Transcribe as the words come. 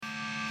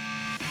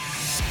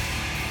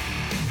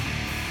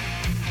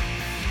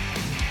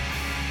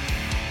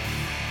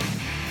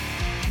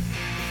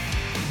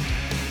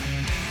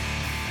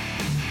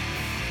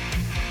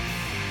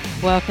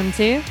Welcome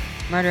to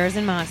Murderers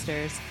and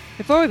Monsters.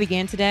 Before we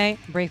begin today,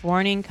 brief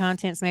warning,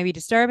 contents may be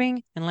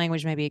disturbing and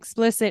language may be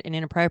explicit and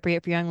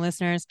inappropriate for young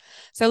listeners,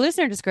 so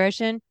listener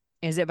discretion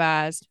is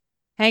advised.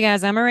 Hey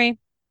guys, I'm Marie.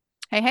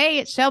 Hey,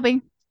 it's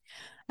Shelby.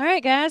 All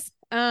right, guys.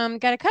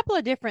 Got a couple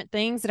of different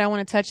things that I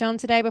want to touch on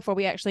today before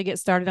we actually get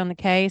started on the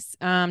case.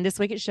 This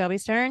week it's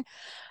Shelby's turn.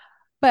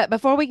 But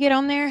before we get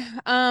on there,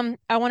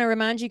 I want to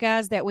remind you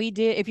guys that we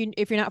did,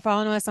 if you're not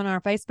following us on our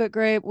Facebook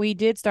group, we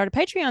did start a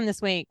Patreon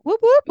this week. Whoop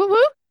whoop. Woo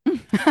woo.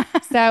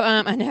 So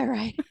I know,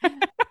 right?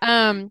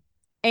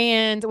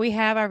 And we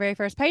have our very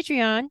first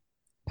Patreon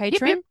Yep,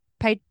 yep.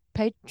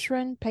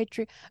 patron,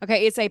 patron.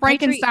 Okay, it's a Patreon.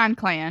 Frankenstein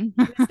clan.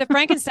 It's the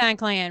Frankenstein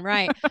clan,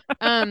 right?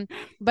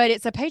 But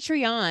it's a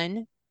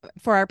Patreon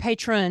for our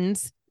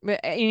patrons. But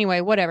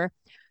anyway, whatever.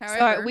 So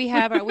However,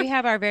 we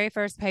have our very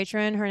first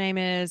patron. Her name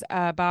is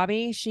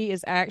Bobby. She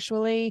is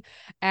actually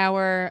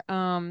our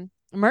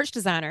merch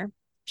designer.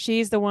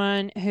 She's the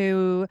one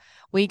who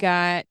we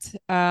got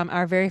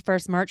our very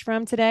first merch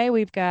from today.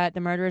 We've got the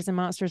Murderers and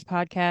Monsters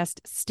podcast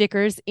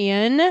stickers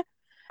in, and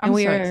I'm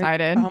we so are.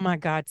 excited. Oh my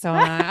God, so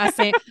am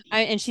I.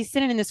 And she's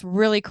sitting in this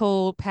really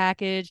cool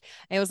package.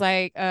 It was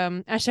like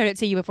I showed it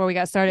to you before we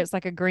got started. It's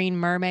like a green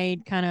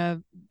mermaid kind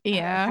of.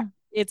 Yeah,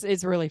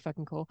 It's really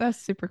fucking cool. that's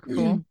super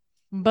cool.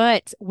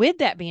 But with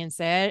that being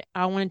said,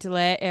 I wanted to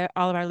let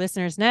all of our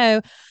listeners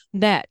know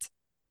that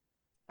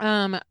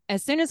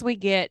as soon as we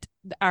get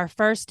our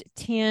first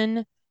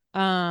 10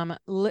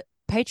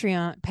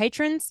 Patreon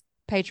patrons,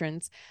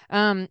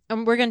 and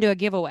we're going to do a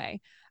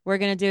giveaway. We're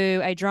going to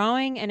do a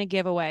drawing and a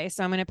giveaway.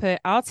 So I'm going to put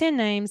all 10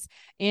 names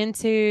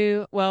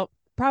into, well,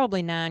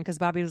 probably 9, because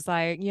Bobby was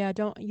like, yeah,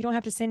 you don't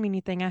have to send me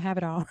anything. I have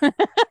it all.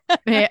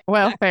 Yeah,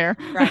 well, fair.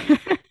 Right.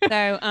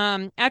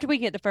 So after we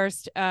get the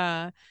first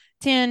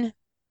 10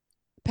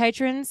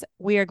 patrons,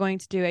 we are going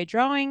to do a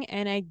drawing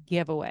and a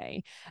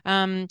giveaway.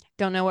 Don't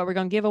know what we're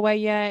going to give away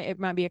yet. It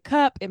might be a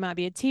cup, it might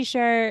be a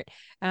t-shirt.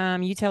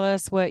 You tell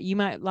us what you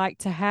might like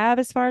to have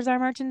as far as our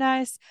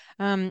merchandise.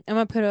 I'm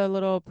going to put a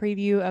little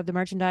preview of the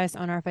merchandise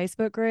on our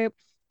Facebook group,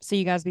 so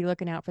you guys be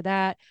looking out for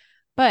that.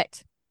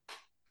 But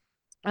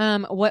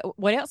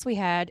what else we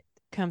had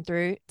come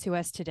through to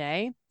us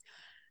today?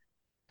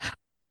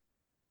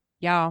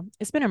 Y'all,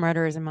 it's been a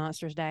Murderers and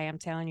Monsters day. I'm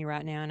telling you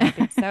right now. And I've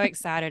been so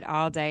excited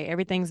all day.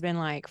 Everything's been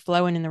like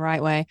flowing in the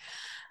right way.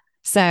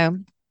 So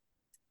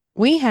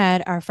we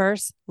had our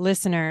first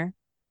listener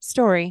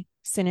story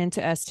sent in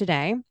to us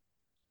today.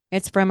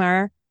 It's from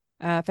our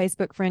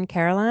Facebook friend,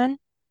 Caroline.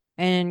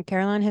 And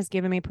Caroline has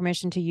given me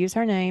permission to use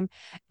her name,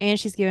 and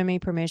she's given me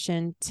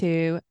permission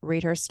to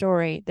read her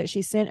story that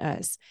she sent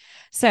us.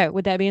 So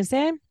with that being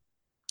said,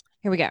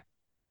 here we go.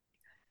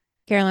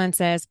 Caroline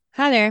says,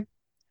 "Hi there.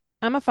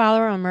 I'm a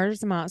follower on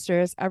Murders and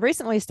Monsters. I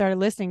recently started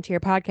listening to your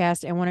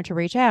podcast and wanted to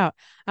reach out.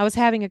 I was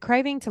having a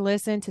craving to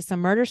listen to some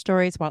murder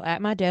stories while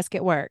at my desk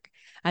at work.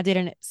 I did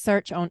a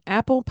search on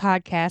Apple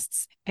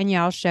Podcasts and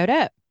y'all showed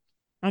up.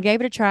 I gave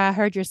it a try,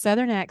 heard your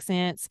southern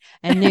accents,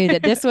 and knew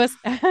that this was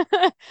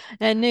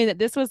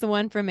the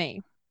one for me.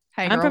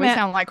 Hey, I'm girl, from we out.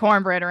 sound like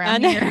cornbread I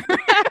around know. here.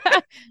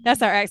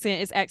 That's our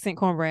accent. It's accent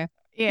cornbread.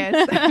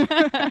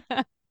 Yes.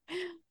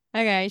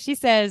 Okay, she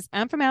says,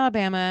 I'm from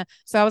Alabama.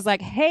 So I was like,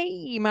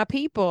 hey, my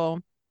people.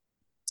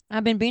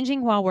 I've been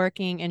binging while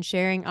working and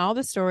sharing all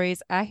the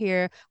stories I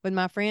hear with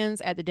my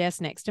friends at the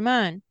desk next to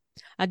mine.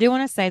 I do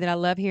want to say that I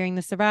love hearing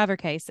the survivor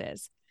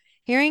cases.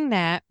 Hearing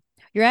that,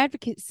 your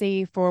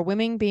advocacy for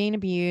women being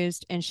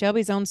abused and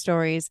Shelby's own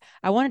stories,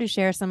 I wanted to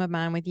share some of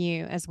mine with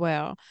you as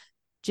well,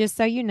 just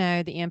so you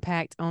know the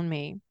impact on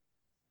me.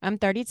 I'm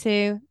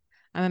 32.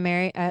 I'm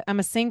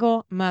a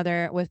single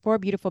mother with 4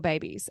 beautiful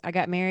babies. I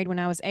got married when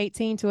I was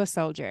 18 to a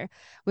soldier.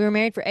 We were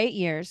married for 8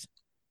 years,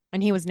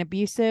 and he was an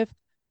abusive,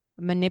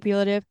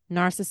 manipulative,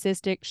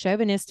 narcissistic,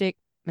 chauvinistic,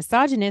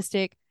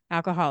 misogynistic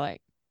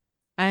alcoholic.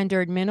 I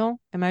endured mental,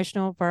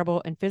 emotional,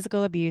 verbal, and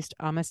physical abuse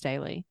almost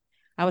daily.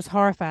 I was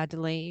horrified to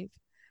leave.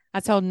 I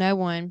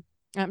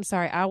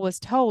was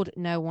told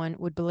no one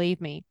would believe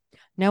me.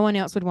 No one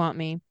else would want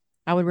me.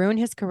 I would ruin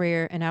his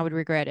career and I would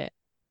regret it.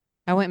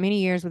 I went many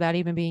years without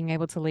even being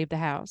able to leave the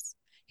house.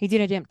 He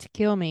did attempt to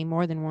kill me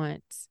more than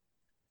once,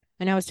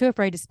 and I was too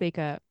afraid to speak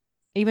up,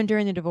 even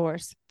during the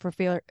divorce, for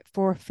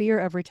fear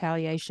of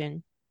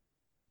retaliation.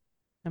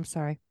 I'm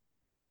sorry.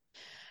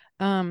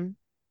 Um,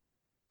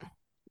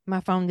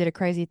 my phone did a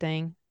crazy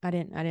thing. I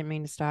didn't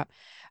mean to stop.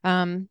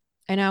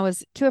 And I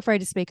was too afraid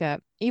to speak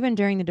up, even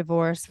during the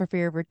divorce, for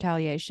fear of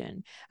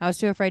retaliation. I was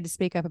too afraid to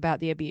speak up about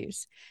the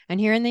abuse. And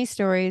hearing these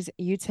stories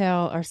you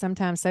tell are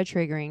sometimes so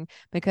triggering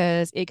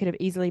because it could have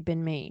easily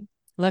been me.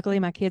 Luckily,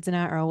 my kids and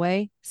I are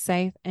away,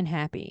 safe, and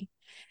happy.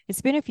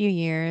 It's been a few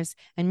years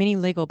and many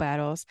legal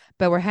battles,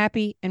 but we're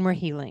happy and we're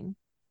healing.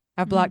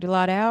 I've blocked a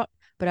lot out,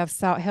 but I've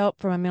sought help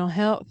for my mental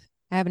health.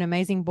 I have an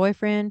amazing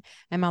boyfriend,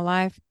 and my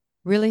life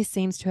really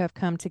seems to have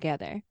come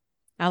together.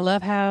 I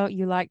love how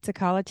you like to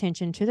call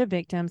attention to the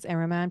victims and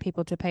remind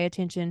people to pay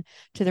attention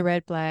to the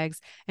red flags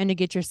and to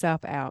get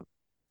yourself out.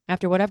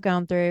 After what I've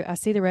gone through, I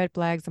see the red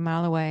flags a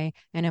mile away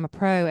and am a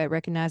pro at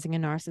recognizing a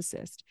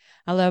narcissist.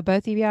 I love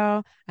both of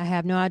y'all. I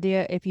have no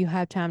idea if you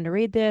have time to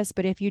read this,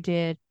 but if you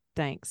did,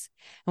 thanks.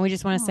 And we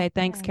just want to Oh, say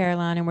thanks, thanks.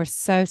 Caroline. And we're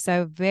so,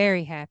 so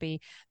very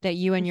happy that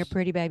you For, and your sh-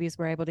 pretty babies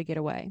were able to get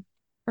away.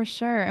 for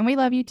sure. And we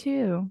love you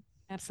too.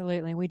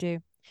 Absolutely, we do.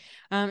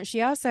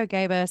 She also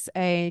gave us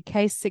a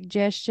case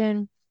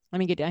suggestion. Let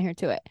me get down here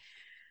to it.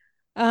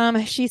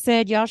 She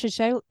said y'all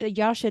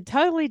should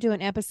totally do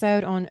an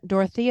episode on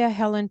Dorothea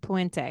Helen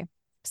Puente.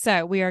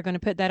 So we are going to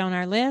put that on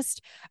our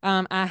list.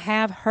 I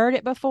have heard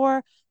it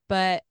before,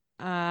 but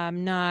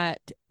I'm not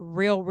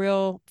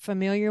real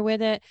familiar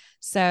with it.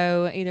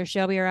 So either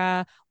Shelby or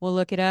I will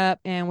look it up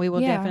and we will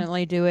Yeah,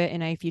 definitely do it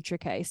in a future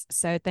case.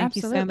 So thank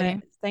you so much.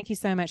 absolutely. Thank you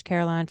so much,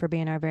 Caroline, for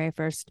being our very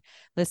first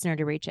listener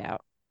to reach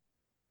out.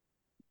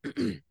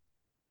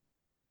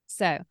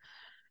 So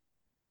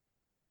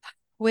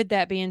with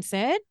that being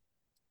said,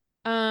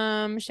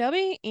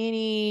 Shelby,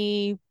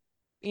 any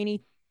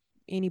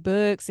any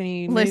books,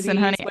 any Listen,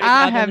 honey, movies? What have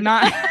I y'all done have with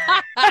not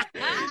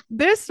it?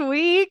 this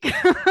week.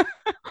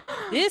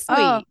 This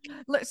Oh,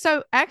 week?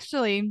 so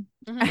actually,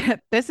 Mm-hmm.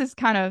 this is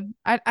kind of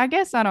I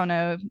guess I don't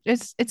know.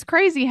 It's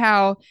crazy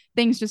how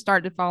things just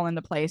start to fall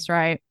into place,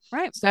 right?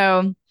 Right.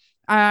 So,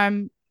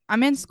 I'm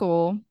in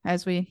school,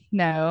 as we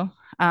know.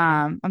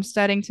 Yeah. I'm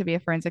studying to be a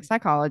forensic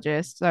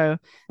psychologist. So,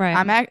 Right.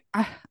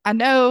 I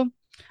know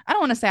I don't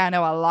want to say I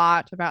know a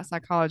lot about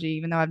psychology,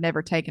 even though I've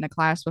never taken a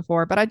class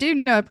before, but I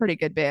do know a pretty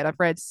good bit. I've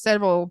read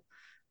several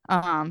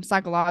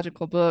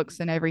psychological books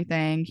and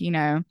everything,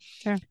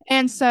 Sure.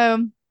 and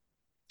so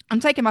I'm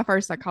taking my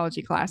first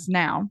psychology class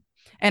now,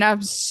 and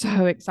I'm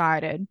so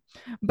excited.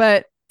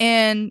 But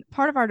in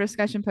part of our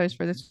discussion post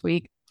for this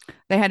week,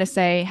 they had to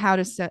say, how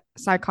does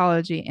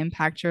psychology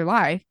impact your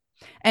life?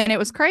 And it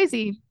was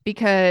crazy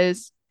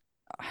because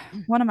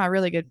one of my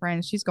really good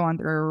friends, she's going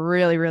through a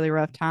really, really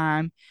rough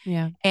time.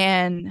 Yeah.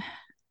 And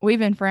we've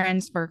been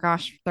friends for,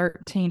 gosh,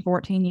 13,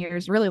 14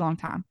 years, really long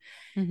time.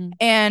 Mm-hmm.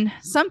 And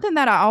something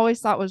that I always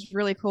thought was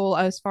really cool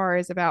as far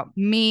as about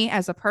me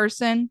as a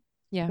person,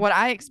 Yeah. what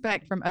I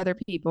expect from other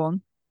people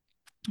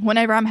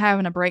whenever I'm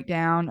having a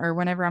breakdown or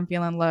whenever I'm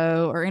feeling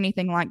low or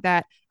anything like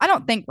that, I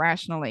don't think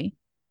rationally.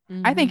 I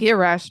Mm-hmm. think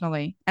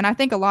irrationally. And I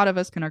think a lot of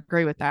us can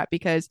agree with that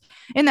because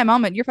in that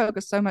moment, you're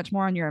focused so much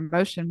more on your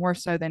emotion, more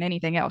so than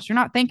anything else. You're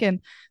not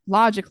thinking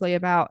logically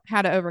about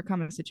how to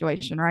overcome a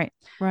situation, right?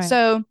 Right.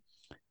 So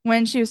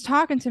when she was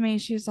talking to me,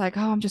 she was like,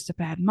 "Oh, I'm just a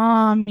bad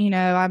mom.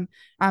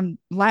 I'm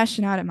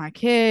lashing out at my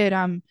kid.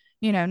 I'm,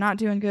 not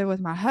doing good with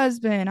my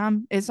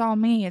husband. It's all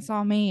me. It's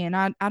all me. And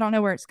I don't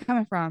know where it's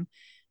coming from."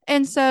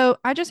 And so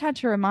I just had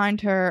to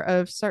remind her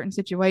of certain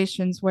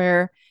situations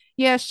where,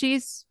 yeah,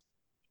 she's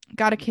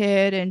got a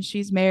kid and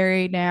she's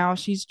married now,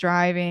 she's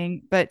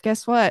driving, but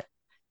guess what?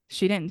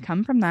 She didn't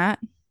come from that.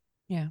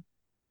 Yeah.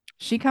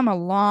 She come a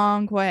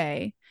long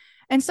way.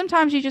 And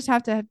sometimes you just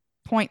have to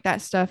point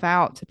that stuff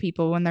out to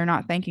people when they're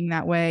not thinking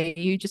that way.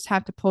 You just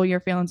have to pull your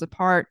feelings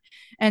apart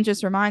and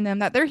just remind them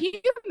that they're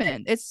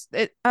human.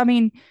 I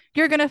mean,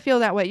 you're going to feel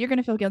that way. You're going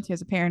to feel guilty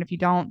as a parent. If you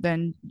don't,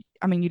 then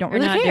I mean, you don't You're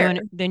really not care. doing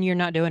it, then you're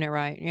not doing it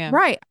right. Yeah.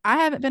 Right. I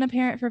haven't been a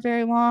parent for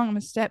very long. I'm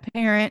a step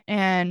parent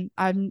and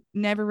I've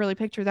never really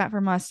pictured that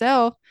for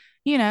myself,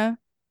 you know,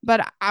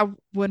 but I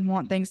wouldn't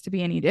want things to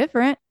be any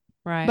different.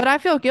 Right. But I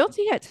feel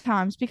guilty at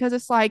times because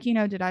it's like,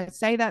 did I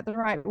say that the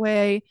right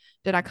way?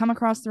 Did I come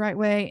across the right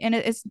way? And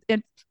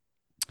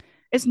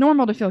it's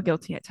normal to feel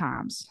guilty at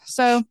times.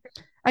 So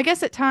I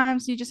guess at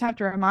times you just have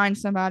to remind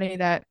somebody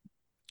that,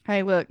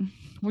 hey, look,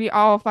 we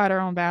all fight our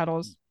own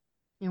battles.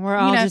 And You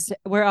know,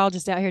 we're all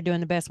just out here doing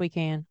the best we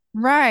can.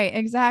 right,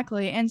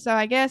 exactly. And so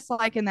I guess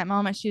like in that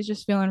moment, she's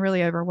just feeling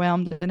really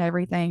overwhelmed and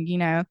everything.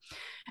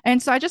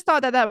 And so I just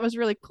thought that that was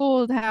really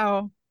cool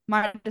how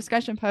my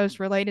discussion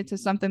post related to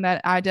something that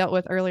I dealt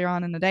with earlier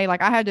on in the day.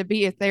 Like I had to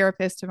be a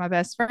therapist to my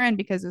best friend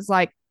because it's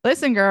like,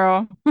 listen,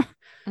 girl,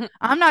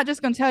 I'm not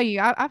just going to tell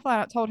you. I flat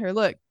out told her,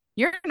 look,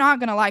 you're not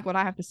going to like what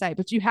I have to say,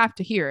 but you have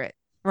to hear it.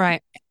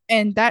 Right.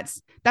 And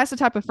that's the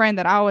type of friend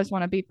that I always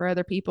want to be for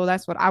other people.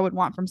 That's what I would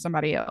want from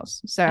somebody else.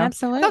 So I thought that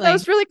Absolutely.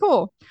 was really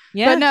cool. But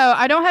Yeah. no,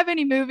 I don't have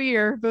any movie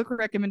or book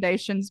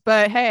recommendations.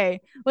 But hey,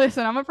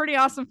 listen, I'm a pretty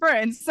awesome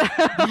friend. So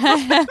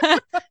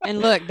And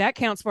look, that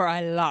counts for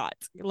a lot.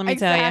 Let me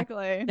tell you,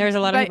 exactly. there's a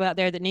lot of But people out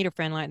there that need a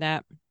friend like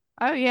that.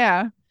 oh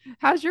yeah.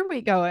 How's your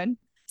week going?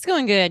 It's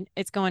going good.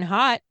 It's going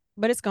hot,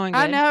 but it's going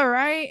I good. know,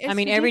 right? I It's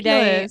mean,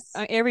 ridiculous.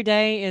 every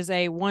day is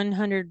a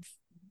 100%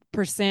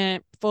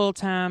 full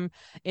time.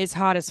 It's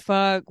hot as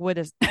fuck with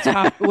a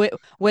top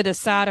with a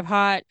side of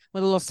hot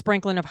with a little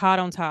sprinkling of hot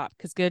on top.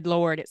 Because good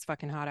lord, it's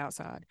fucking hot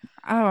outside.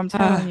 Oh, I'm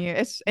telling Uh, you,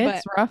 it's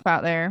but rough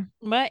out there.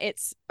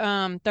 it's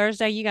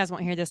Thursday. You guys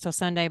won't hear this till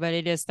Sunday, but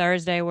it is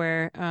Thursday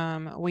where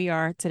we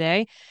are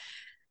today.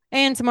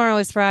 And tomorrow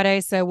is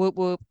Friday, so whoop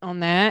whoop on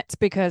that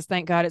because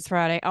thank God it's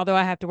Friday. Although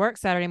I have to work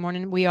Saturday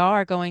morning, we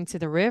are going to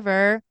the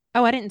river.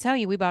 Oh, I didn't tell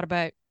you we bought a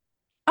boat.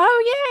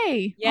 Oh,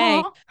 yay.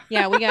 Yay. Oh,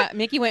 Yeah, we got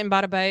Mickey went and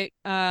bought a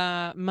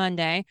boat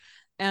Monday.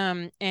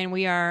 And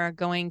we are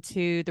going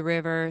to the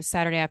river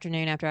Saturday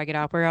afternoon after I get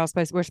off. We're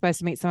supposed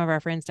to meet some of our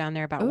friends down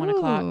there about 1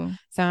 o'clock. Ooh.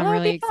 So Well, I'm that would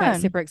really be excited,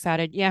 fun. super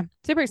excited. Yeah,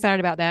 super excited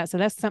about that. So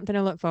that's something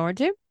to look forward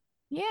to.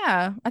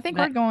 Yeah. I think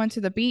we're But going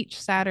to the beach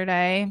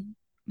Saturday,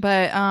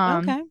 but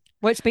okay.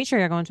 Which beach are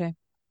you going to?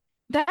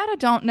 that I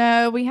don't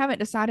know. We haven't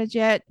decided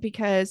yet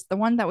because the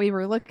one that we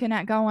were looking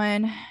at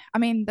going, I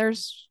mean,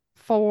 there's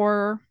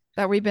four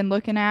that we've been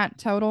looking at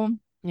total,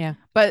 Yeah.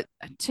 but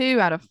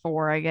two out of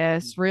four, I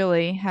guess,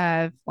 really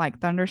have like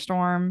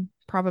thunderstorm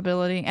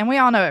probability. And we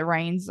all know it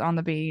rains on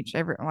the beach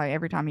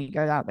every time you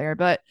go out there,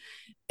 but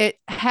it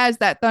has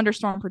that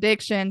thunderstorm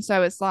prediction.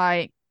 So it's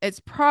like it's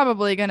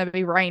probably gonna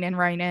be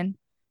raining.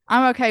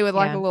 I'm okay with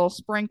like a Yeah. little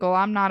sprinkle.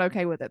 I'm not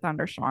okay with it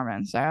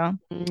thunderstorming. So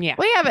Yeah.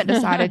 we haven't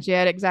decided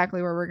yet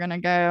exactly where we're gonna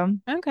go.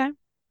 Okay.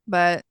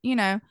 But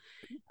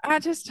I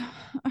just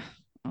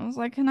I was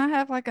like, can I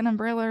have like an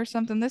umbrella or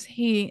something? This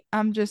heat,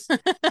 I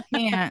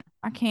can't.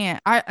 I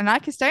can't. I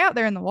can stay out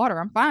there in the water.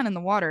 I'm fine in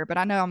the water, but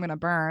I know I'm gonna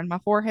burn. My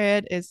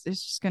forehead is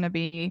just gonna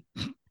be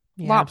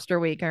Yeah. lobster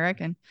week, I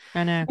reckon.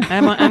 I know.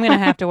 I'm gonna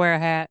have to wear a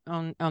hat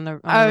on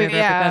the Oh river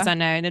because yeah. I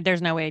know that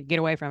there's no way to get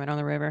away from it on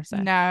the river. So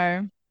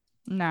No.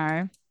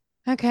 No.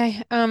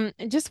 okay.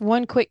 Just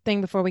one quick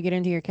thing before we get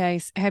into your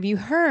case. Have you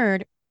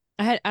heard?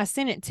 I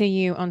sent it to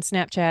you on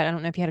Snapchat. I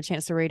don't know if you had a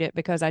chance to read it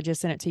because I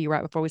just sent it to you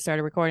right before we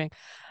started recording.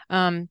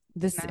 No.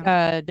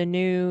 The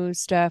new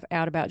stuff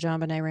out about John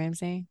Benet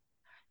Ramsey.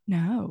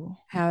 No.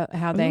 How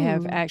they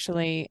have Ooh.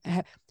 actually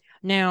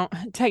now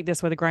take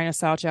this with a grain of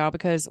salt, y'all,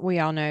 because we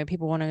all know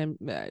people want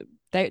to.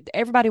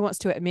 Everybody wants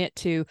to admit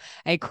to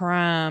a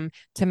crime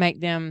to make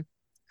them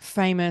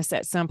famous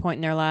at some point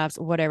in their lives,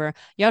 whatever.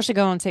 Y'all should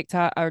go on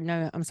TikTok or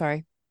no, I'm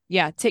sorry.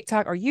 Yeah,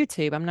 TikTok or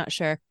YouTube. I'm not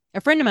sure.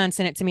 A friend of mine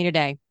sent it to me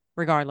today,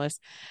 regardless.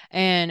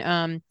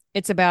 And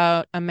it's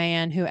about a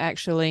man who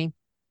actually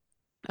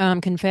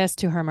confessed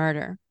to her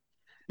murder.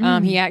 He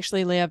Mm.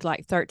 actually lived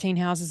like 13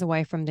 houses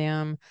away from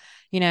them,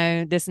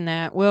 this and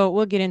that.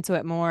 We'll get into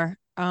it more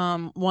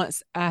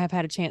once I have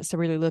had a chance to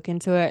really look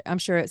into it. I'm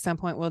sure at some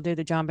point we'll do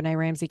the John Benet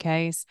Ramsey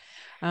case.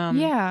 Um,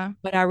 Yeah.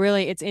 but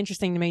it's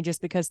interesting to me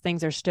just because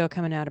things are still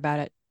coming out about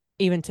it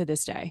even to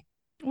this day.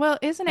 Well,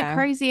 isn't it So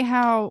crazy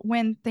how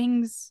when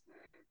things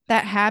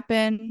that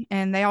happen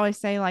and they always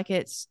say like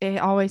it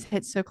always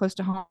hits so close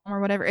to home or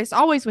whatever, it's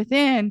always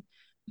within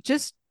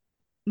just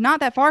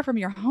not that far from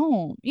your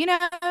home.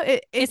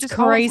 It it's just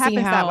always crazy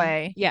happens that how,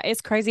 way. yeah,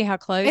 it's crazy how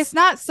It's close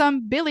not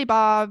some Billy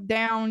Bob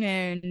down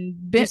in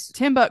just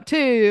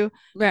Timbuktu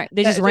right.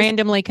 They just that just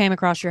randomly came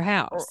across your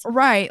house.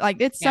 right.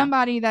 Like it's Yeah.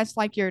 somebody that's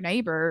like your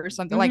neighbor or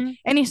something. Like Hmm.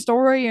 any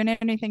story and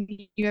anything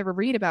you ever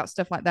read about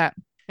stuff like that.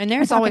 And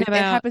they're It's talking always it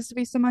about happens to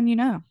be someone you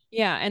know.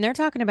 Yeah, and they're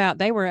talking about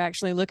they were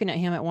actually looking at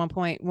him at one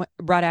point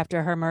right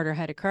after her murder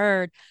had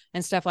occurred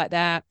and stuff like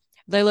that.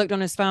 They looked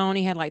on his phone.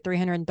 He had like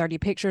 330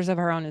 pictures of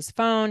her on his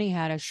phone. He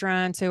had a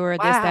shrine to her,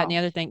 this, that, and the Wow.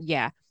 other thing.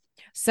 Yeah.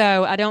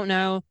 So I don't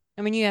know.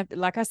 I mean,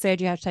 like I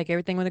said, you have to take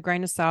everything with a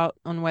grain of salt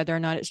on whether or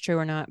not it's true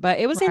or not. But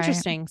it was Right.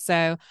 interesting.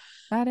 So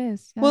That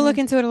is. we'll That look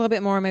is. into it a little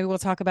bit more. Maybe we'll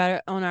talk about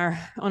it on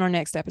our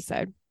next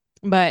episode.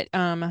 But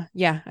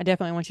yeah, I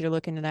definitely want you to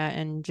look into that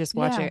and just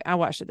watch Yeah. it. I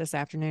watched it this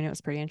afternoon. It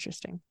was pretty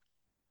interesting.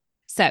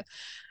 So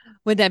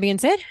with that being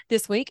said,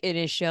 this week it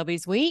is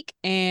Shelby's week.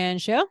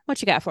 And Shell,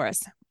 what you got for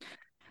us?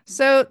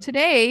 So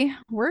today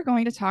we're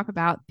going to talk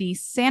about the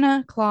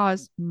Santa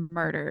Claus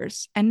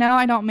murders. And no,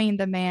 I don't mean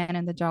the man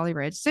in the jolly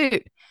red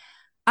suit.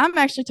 I'm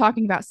actually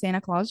talking about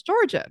Santa Claus,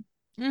 Georgia.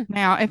 Mm,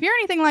 Now, if you're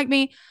anything like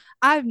me,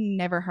 I've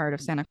never heard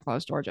of Santa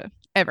Claus, Georgia,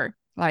 ever.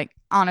 Like,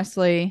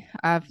 honestly,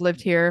 I've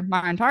lived here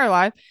my entire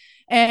life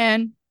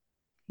and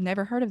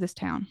never heard of this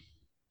town.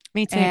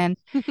 me too. And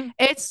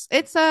it's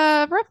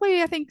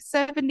roughly I think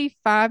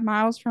 75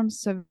 miles from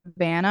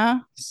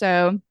Savannah.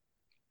 So,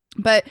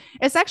 but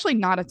it's actually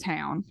not a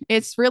town.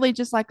 It's really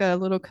just like a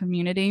little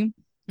community.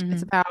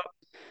 It's Hmm. about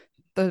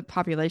the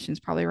population is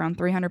probably around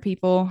 300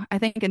 people. I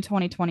think in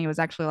 2020 it was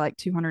actually like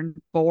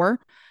 204.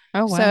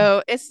 Oh wow.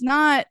 So it's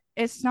not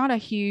a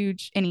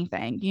huge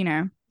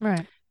anything.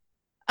 Right.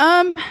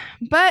 Um,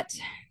 but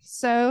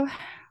so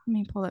let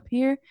me pull up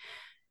here.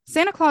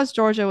 Santa Claus,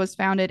 Georgia was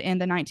founded in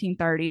the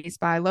 1930s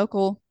by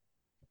local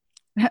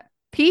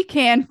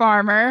pecan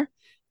farmer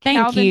Thank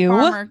Calvin you.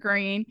 Farmer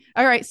Green.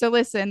 All right, so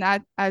listen,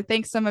 I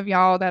think some of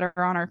y'all that are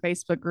on our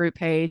Facebook group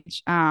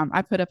page,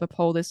 I put up a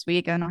poll this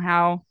week on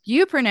how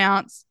you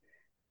pronounce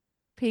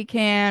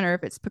pecan or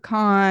if it's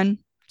pecan.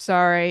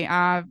 Sorry,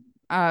 I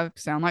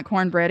sound like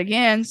cornbread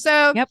again.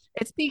 So Yep.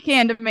 it's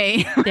pecan to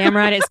me. Damn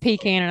right it's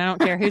pecan and I don't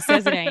care who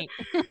says it ain't.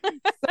 So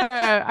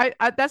I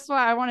that's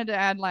why I wanted to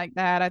add like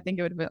that. I think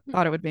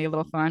thought it would be a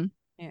little fun.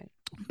 Yeah.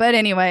 But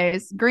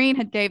anyways, Green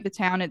had gave the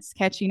town its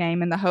catchy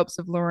name in the hopes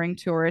of luring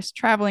tourists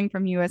traveling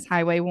from US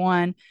Highway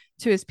 1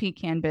 to his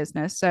pecan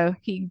business. So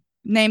he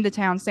named the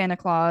town Santa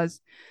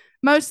Claus,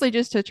 mostly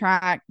just to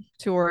attract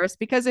tourists.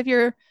 Because if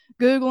you're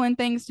Googling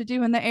things to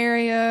do in the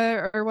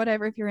area or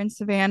whatever, if you're in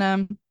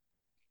Savannah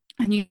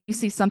and you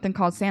see something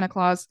called Santa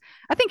Claus,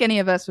 I think any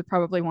of us would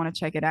probably want to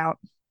check it out.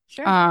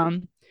 Sure.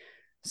 Um,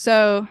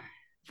 so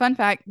fun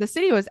fact, the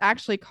city was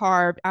actually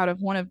carved out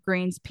of one of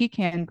Green's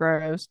pecan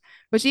groves,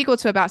 which equal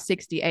to about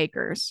 60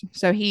 acres.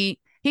 So he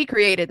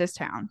created this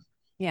town.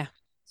 Yeah.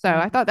 So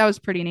I Mhm. thought that was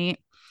pretty neat.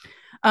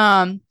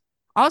 Um,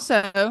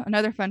 Also,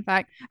 another fun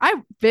fact,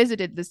 I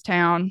visited this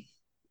town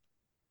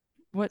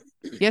what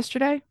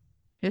yesterday?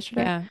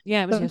 Yesterday? Yeah.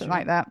 Yeah. It was Something yesterday.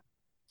 like that.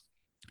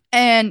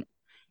 And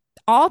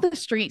all the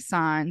street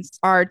signs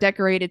are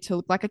decorated to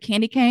look like a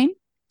candy cane.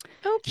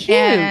 Oh,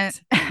 And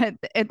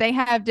cute. they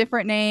have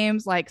different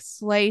names like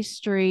Slay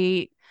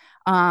Street,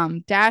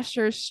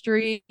 Dasher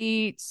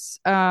Streets,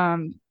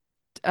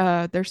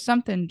 there's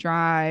something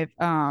Drive,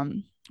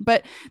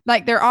 but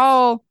like they're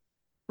all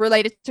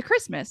related to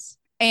Christmas.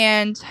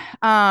 And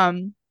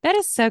um, That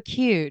is so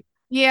cute.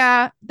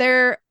 yeah,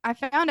 I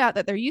found out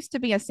that there used to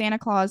be a Santa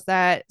Claus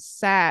that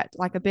sat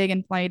like a big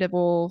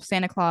inflatable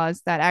Santa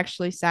Claus that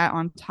actually sat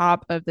on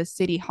top of the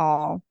city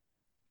hall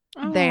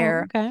Oh,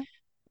 there, okay.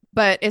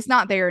 but it's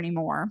not there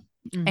anymore.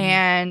 Hmm.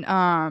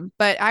 And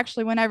but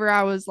actually whenever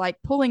I was like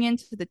pulling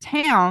into the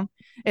town,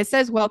 it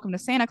says welcome to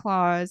Santa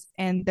Claus,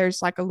 and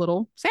there's like a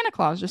little Santa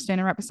Claus just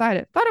standing right beside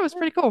it. Thought it was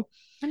pretty cool.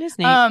 That is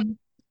neat. um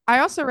I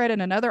also read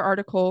in another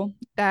article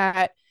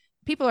that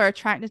people are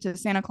attracted to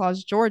Santa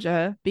Claus,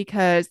 Georgia,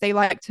 because they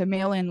like to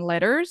mail in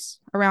letters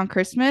around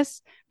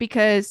Christmas,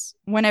 because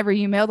whenever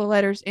you mail the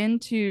letters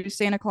into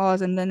Santa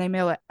Claus and then they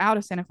mail it out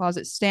of Santa Claus,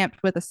 it's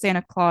stamped with a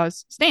Santa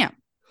Claus stamp.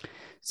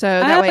 So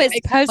that Oh, way it it's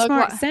makes it look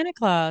postmarked like, Santa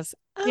Claus.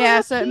 Oh, yeah,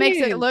 how so it makes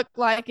it cute. look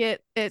like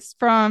it's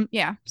from,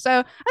 yeah. So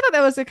I thought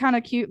that was a kind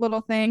of cute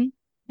little thing.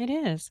 It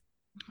is.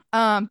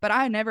 But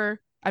I've never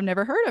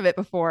heard of it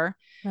before.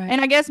 Right.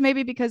 And I guess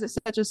maybe because it's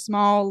such a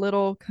small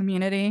little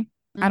community.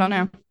 I don't Hmm.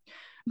 know.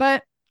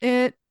 But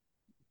it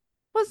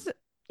was,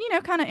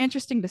 kind of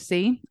interesting to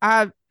see.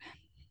 I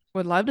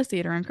would love to see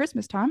it around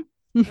Christmas time.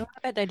 Oh,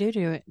 I bet they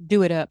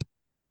do it up.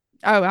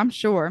 Oh, I'm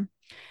sure.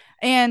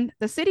 And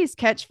the city's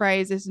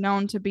catchphrase is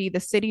known to be the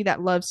city that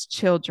loves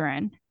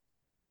children.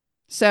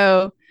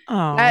 So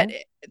that Oh.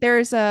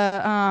 there's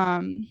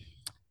a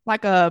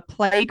like a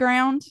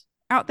playground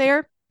out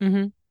there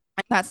Hmm.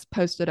 that's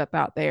posted up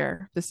out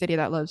there, the city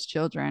that loves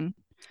children.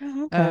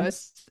 Oh, okay.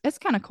 It's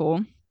kind of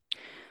cool.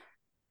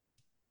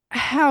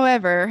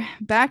 However,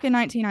 back in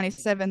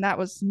 1997, that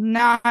was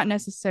not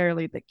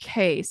necessarily the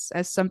case,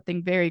 as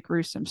something very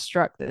gruesome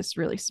struck this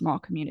really small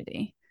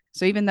community.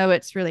 So even though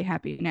it's really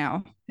happy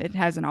now, it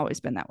hasn't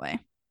always been that way.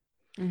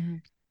 Hmm.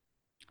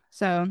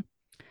 So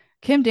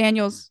Kim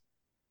Daniels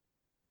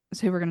is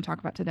who we're going to talk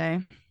about today.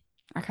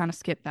 I kind of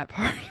skipped that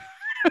part.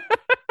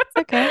 It's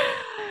okay.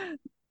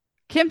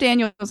 Kim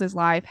Daniels'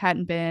 life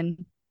hadn't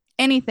been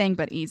anything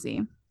but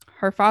easy.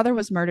 Her father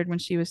was murdered when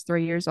she was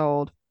 3 years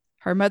old.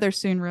 Her mother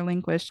soon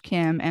relinquished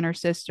Kim and her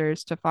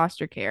sisters to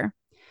foster care.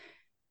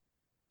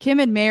 Kim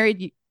had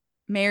married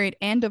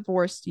and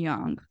divorced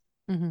young.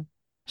 Hmm.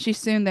 She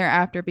soon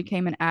thereafter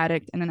became an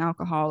addict and an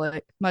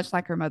alcoholic, much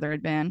like her mother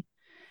had been.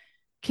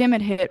 Kim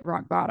had hit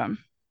rock bottom.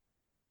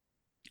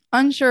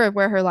 Unsure of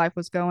where her life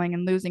was going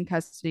and losing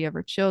custody of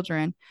her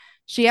children,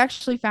 she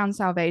actually found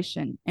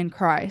salvation in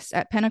Christ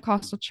at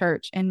Pentecostal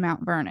Church in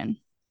Mount Vernon.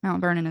 Mount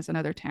Vernon is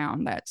another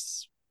town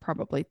that's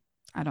probably,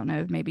 I don't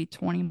know, maybe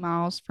 20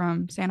 miles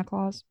from Santa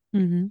Claus.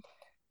 Hmm.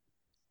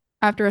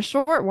 After a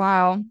short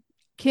while,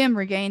 Kim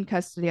regained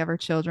custody of her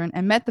children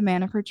and met the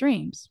man of her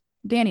dreams,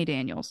 Danny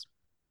Daniels.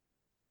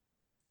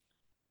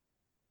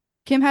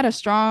 Kim had a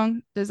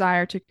strong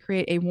desire to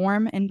create a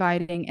warm,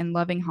 inviting, and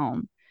loving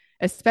home,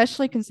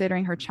 especially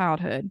considering her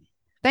childhood.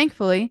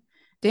 Thankfully,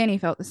 Danny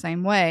felt the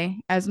same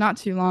way, as not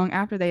too long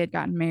after they had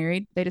gotten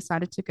married, they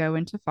decided to go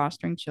into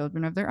fostering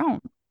children of their own.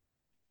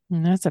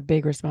 That's a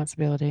big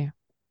responsibility.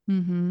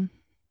 Mm-hmm.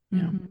 Yeah.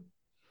 Mm-hmm.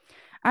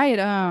 I had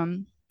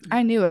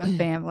I knew a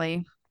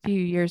family a few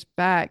years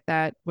back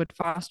that would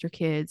foster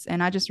kids,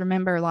 and I just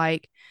remember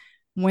like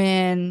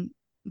when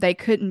they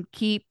couldn't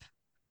keep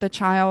the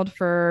child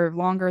for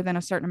longer than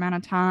a certain amount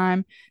of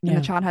time, and the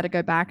Yeah. child had to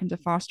go back into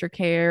foster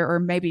care or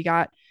maybe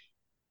got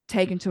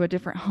taken to a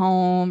different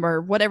home or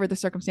whatever the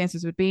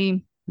circumstances would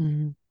be,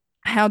 Hmm.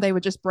 how they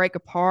would just break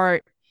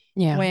apart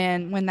Yeah.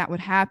 when that would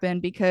happen,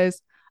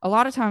 because a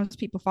lot of times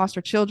people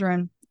foster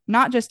children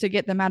not just to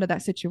get them out of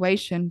that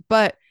situation,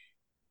 but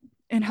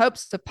in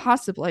hopes of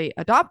possibly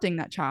adopting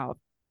that child.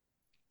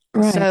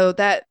 Right. So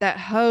that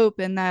hope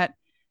and that,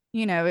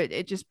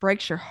 it just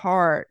breaks your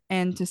heart.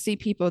 And to see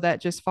people that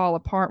just fall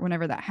apart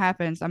whenever that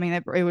happens, I mean,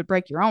 it would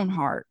break your own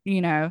heart, It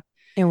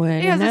would.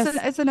 And because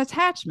that's it's an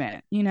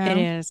attachment, it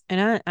is.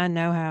 And I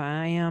know how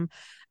I am.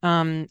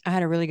 I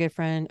had a really good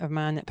friend of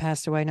mine that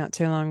passed away not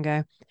too long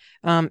ago.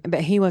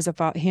 But he was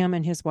him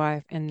and his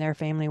wife and their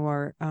family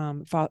were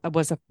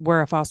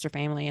a foster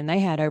family, and they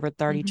had over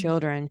 30 Mhm.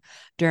 children Oh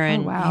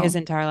during his wow.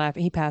 entire life.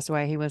 He passed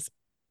away. He was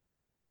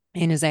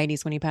in his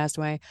 80s when he passed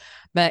away.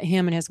 But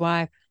him and his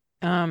wife,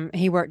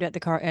 he worked at the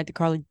car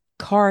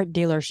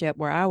dealership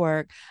where I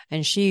work,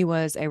 and she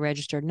was a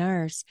registered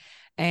nurse.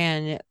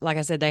 And like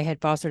I said, they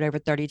had fostered over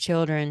 30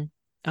 children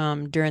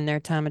during their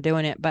time of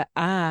doing it. But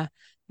I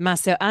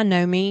myself, I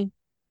know me.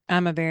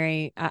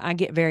 I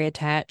get very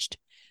attached.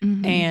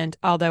 Mm-hmm. And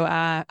although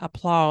I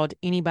applaud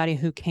anybody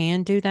who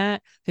can do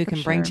that, who For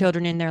can bring sure.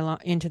 children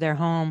into their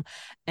home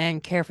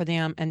and care for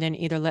them, and then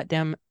either let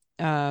them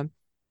uh,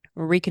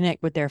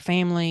 reconnect with their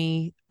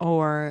family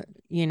or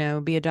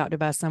be adopted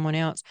by someone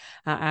else,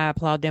 I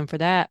applaud them for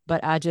that.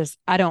 But I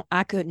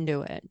couldn't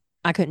do it.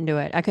 I couldn't do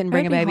it. I couldn't It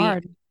bring would a be baby.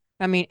 hard.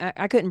 I mean,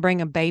 I couldn't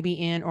bring a baby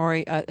in or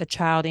a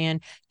child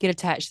in, get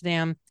attached to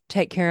them,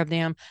 take care of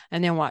them,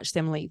 and then watch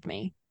them leave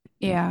me.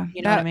 Yeah,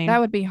 You know what I that mean?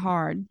 would be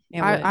hard. It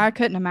I would.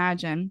 couldn't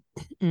imagine.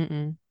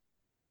 Mm-mm.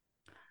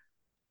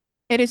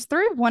 It is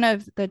through one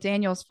of the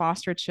Daniels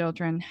foster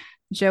children,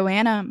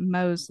 Joanna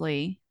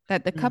Mosley,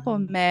 that the couple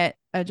Mm-hmm. met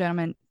a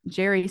gentleman,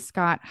 Jerry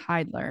Scott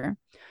Heidler,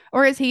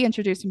 or as he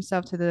introduced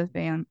himself to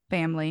the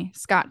family,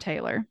 Scott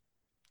Taylor.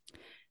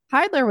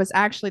 Heidler was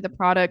actually the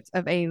product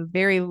of a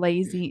very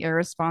lazy,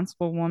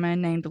 irresponsible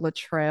woman named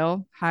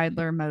Latrell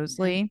Heidler Okay.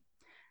 Mosley.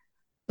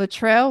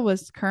 Latrell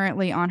was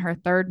currently on her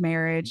third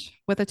marriage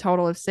with a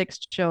total of 6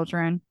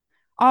 children,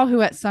 all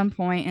who at some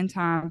point in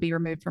time be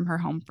removed from her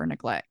home for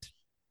neglect.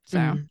 So,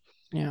 Mm.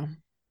 Yeah.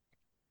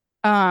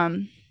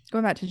 um,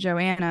 going back to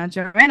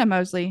Joanna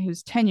Mosley,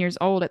 who's 10 years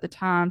old at the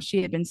time,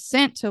 she had been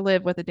sent to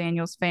live with the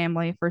Daniels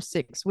family for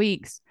 6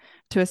 weeks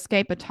to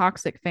escape a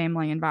toxic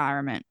family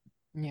environment.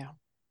 Yeah.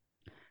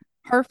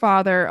 Her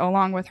father,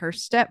 along with her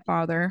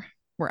stepfather,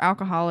 were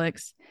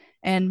alcoholics,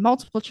 and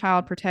multiple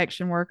child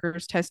protection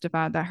workers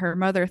testified that her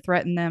mother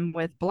threatened them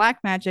with black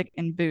magic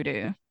and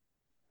voodoo.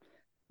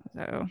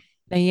 So,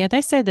 Yeah,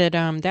 they said that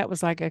that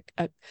was like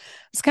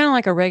it's kind of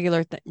like a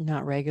regular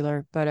not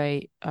regular, but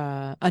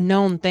a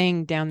known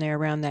thing down there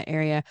around that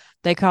area.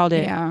 They called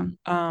it yeah.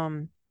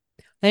 um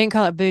they didn't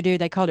call it voodoo,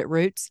 they called it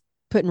roots,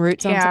 putting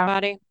roots on Yeah.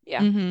 somebody.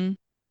 Yeah. Mhm.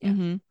 Yeah.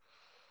 Mhm.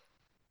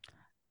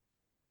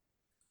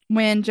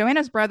 When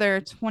Joanna's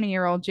brother,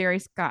 20-year-old Jerry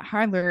Scott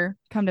Heidler,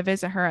 come to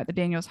visit her at the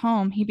Daniels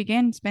home, he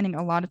began spending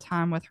a lot of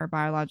time with her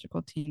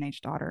biological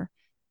teenage daughter,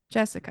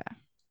 Jessica.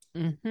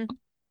 Hmm.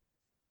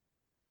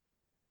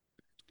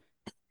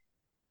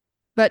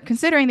 But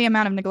considering the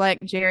amount of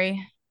neglect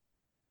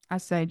I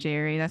say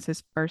Jerry, that's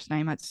his first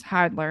name, that's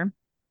Heidler,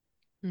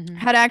 Hmm.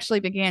 had actually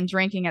began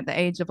drinking at the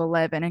age of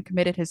 11 and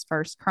committed his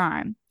first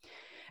crime.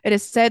 It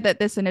is said that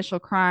this initial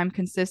crime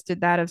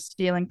consisted that of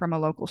stealing from a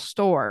local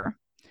store.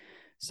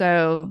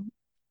 So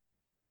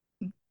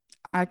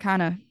I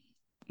kind of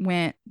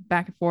went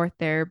back and forth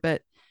there,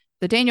 but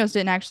the Daniels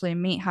didn't actually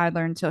meet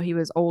Heidler until he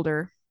was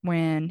older,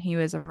 when he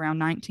was around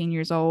 19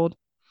 years old.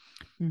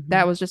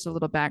 That Hmm. was just a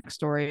little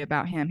backstory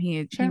about him.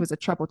 He Sure. was a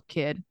troubled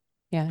kid.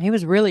 Yeah, he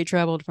was really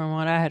troubled from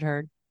what I had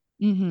heard.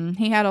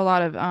 He had a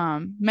lot of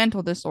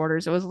mental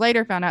disorders. It was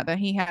later found out that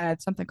he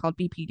had something called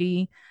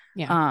BPD,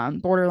 Yeah.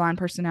 borderline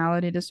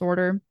personality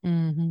disorder.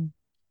 Hmm.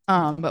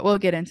 But we'll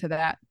get into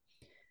that.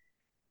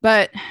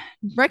 But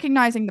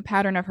recognizing the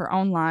pattern of her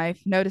own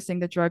life, noticing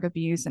the drug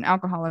abuse and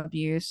alcohol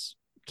abuse,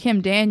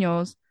 Kim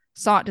Daniels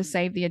sought to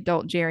save the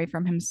adult Jerry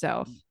from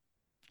himself.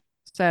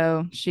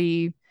 So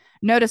she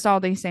noticed all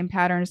these same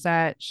patterns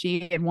that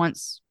she had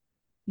once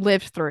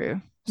lived through.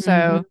 Hmm.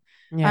 So,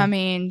 I Yeah.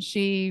 mean,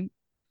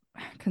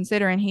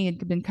 considering he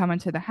had been coming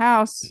to the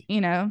house,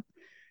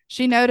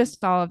 she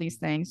noticed all of these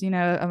things.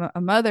 A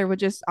mother would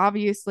just,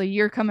 obviously,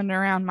 you're coming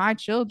around my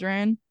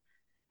children.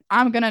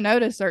 I'm going to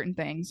notice certain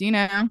things.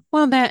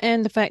 Well, that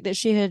and the fact that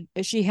she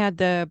had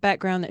the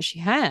background that she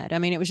had. I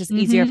mean, it was just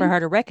easier for Mm-hmm. her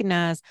to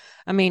recognize.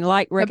 I mean,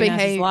 like The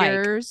recognizes like.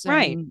 behaviors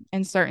Right.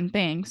 and certain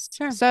things.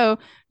 Sure. So,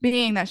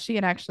 being that she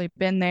had actually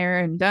been there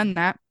and done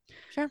that,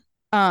 Sure.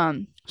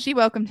 she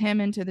welcomed him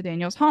into the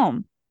Daniels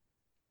home,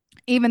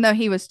 even though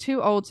he was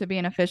too old to be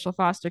an official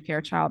foster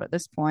care child at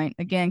this point.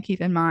 Again, keep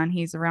in mind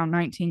he's around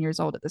 19 years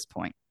old at this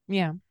point.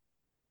 Yeah.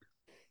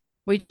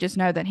 We just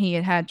know that he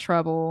had had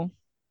trouble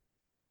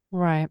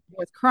Right.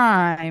 with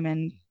crime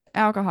and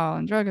alcohol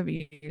and drug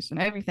abuse and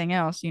everything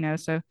else.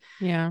 So,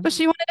 Yeah. but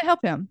she wanted to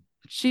help him.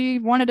 She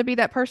wanted to be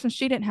that person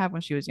she didn't have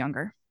when she was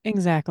younger.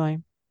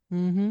 Exactly.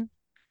 Hmm.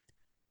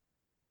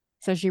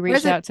 So she reached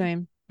Resident. out to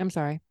him. I'm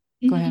sorry.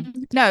 Go ahead.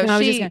 No,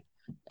 No, she.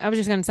 I was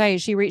just gonna say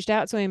she reached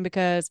out to him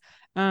because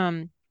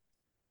um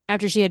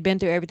after she had been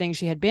through everything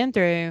she had been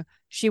through,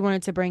 she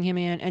wanted to bring him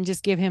in and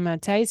just give him a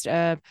taste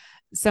of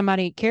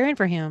somebody caring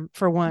for him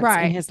for once in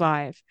Right. his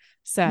life.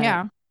 So,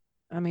 Yeah.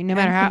 I mean, no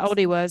matter And how old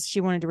he was,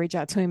 she wanted to reach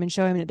out to him and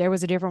show him that there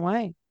was a different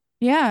way.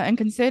 yeah, and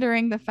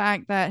considering the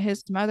fact that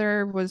his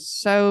mother was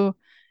so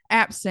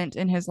absent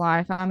in his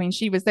life. I mean,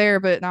 she was there,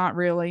 but not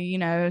really.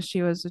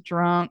 She was a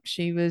drunk.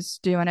 She was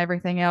doing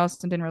everything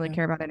else and didn't really Yeah.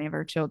 care about any of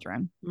her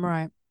children.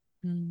 Right.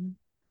 Hmm.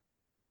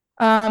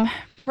 Um,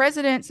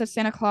 Residents of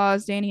Santa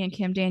Claus, Danny and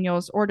Kim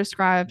Daniels, were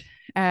described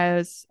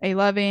as a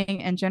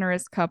loving and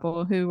generous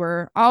couple who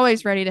were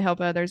always ready to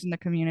help others in the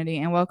community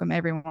and welcome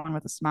everyone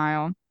with a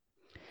smile.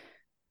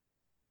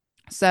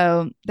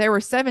 So there were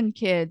 7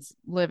 kids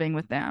living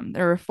with them.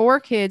 There were 4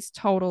 kids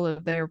total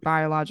of their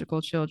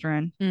biological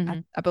children. I, Hmm.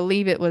 I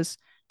believe it was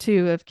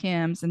 2 of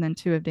Kim's and then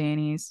 2 of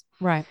Danny's.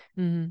 Right.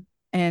 Hmm.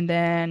 And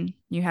then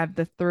you have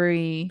the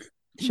 3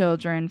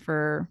 children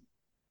for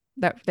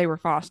that they were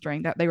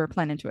fostering, that they were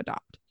planning to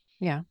adopt.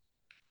 Yeah.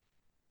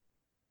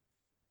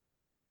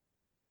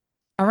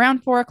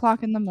 Around 4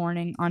 o'clock in the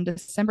morning on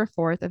December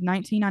 4th of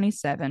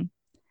 1997,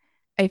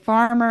 a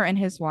farmer and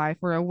his wife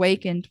were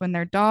awakened when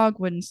their dog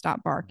wouldn't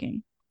stop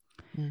barking.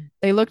 Mm.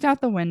 They looked out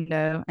the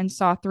window and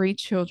saw three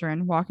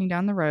children walking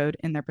down the road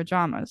in their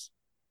pajamas.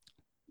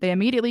 They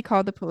immediately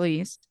called the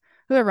police,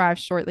 who arrived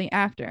shortly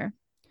after.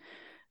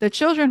 The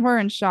children were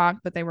in shock,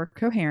 but they were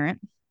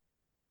coherent.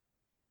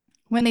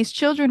 When these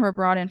children were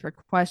brought in for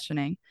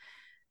questioning,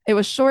 it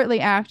was shortly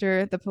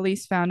after the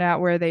police found out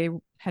where they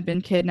had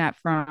been kidnapped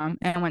from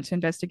and went to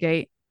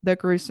investigate the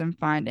gruesome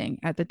finding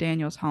at the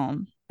Daniels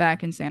home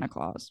back in Santa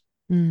Claus.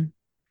 Mm.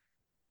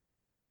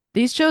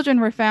 These children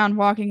were found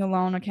walking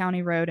along a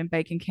county road in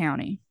Bacon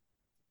County.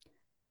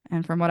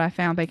 And from what I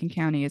found, Bacon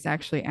County is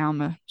actually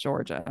Alma,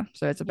 Georgia.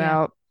 So it's Yeah.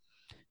 about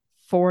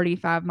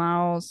 45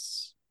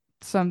 miles,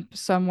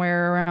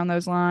 somewhere around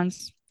those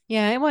lines.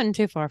 Yeah, it wasn't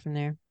too far from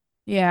there.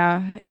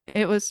 Yeah,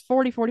 it was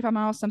 45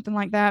 miles, something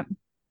like that.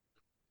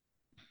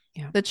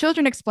 Yeah. The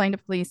children explained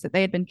to police that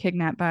they had been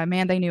kidnapped by a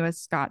man they knew as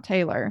Scott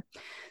Taylor.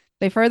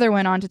 They further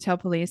went on to tell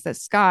police that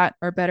Scott,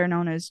 or better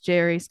known as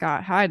Jerry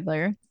Scott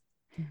Heidler,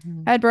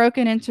 Hmm. had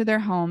broken into their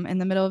home in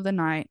the middle of the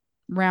night,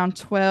 around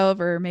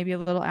 12 or maybe a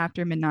little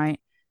after midnight.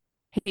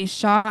 He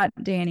shot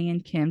Danny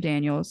and Kim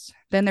Daniels,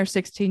 then their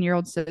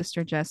 16-year-old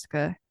sister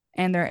Jessica,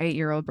 and their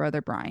 8-year-old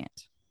brother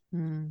Bryant.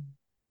 Mm.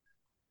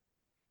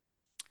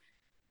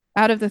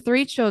 Out of the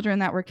three children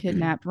that were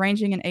kidnapped,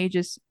 ranging in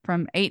ages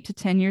from 8 to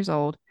 10 years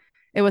old,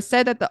 it was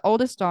said that the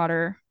oldest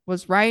daughter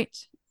was right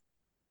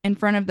in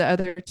front of the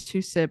other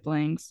two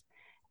siblings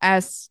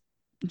as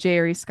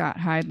Jerry Scott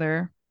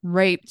Heidler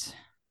raped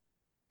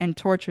and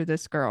tortured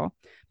this girl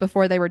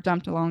before they were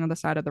dumped along the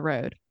side of the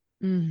road.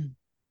 Mm.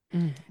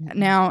 Mm. Mm.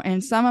 Now, in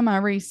some of my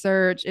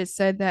research, it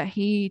said that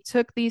he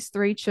took these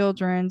three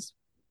children's,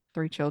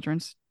 three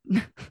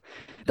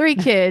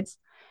kids,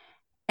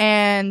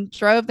 and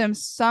drove them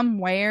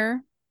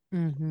somewhere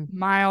Mm-hmm.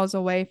 miles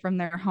away from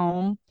their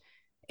home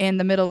in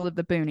the middle of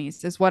the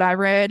boonies, is what I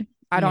read.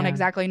 I don't Yeah.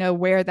 exactly know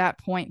where that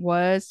point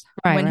was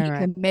Right, when right, he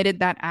right. committed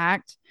that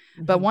act,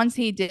 but Mm-hmm. once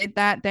he did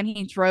that, then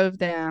he drove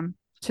them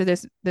to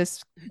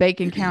this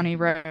Bacon County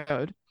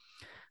road.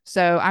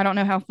 So I don't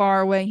know how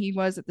far away he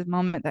was at the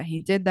moment that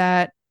he did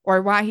that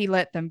or why he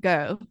let them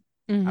go.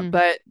 Mm-hmm.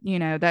 But,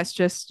 that's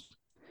just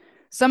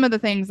some of the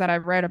things that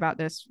I've read about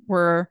this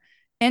were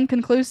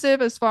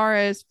inconclusive as far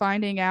as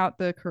finding out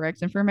the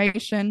correct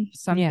information.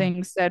 Some Yeah.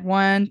 things said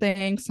one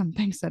thing, some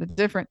things said a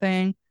different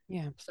thing.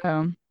 Yeah.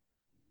 So,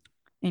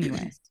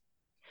 anyways,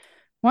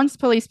 once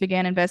police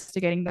began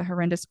investigating the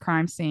horrendous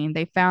crime scene,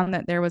 they found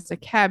that there was a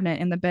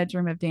cabinet in the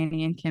bedroom of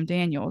Danny and Kim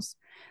Daniels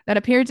that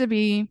appeared to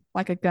be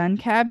like a gun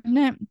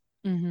cabinet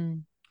Mm-hmm.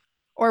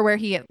 or where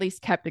he at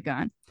least kept a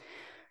gun.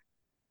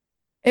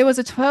 It was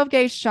a 12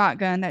 gauge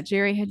shotgun that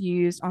Jerry had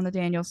used on the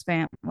Daniels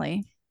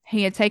family.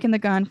 He had taken the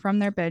gun from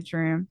their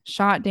bedroom,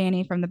 shot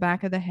Danny from the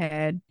back of the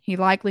head. He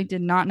likely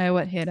did not know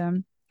what hit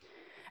him.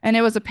 And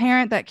it was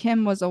apparent that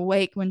Kim was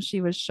awake when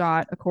she was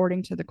shot,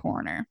 according to the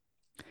coroner.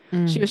 She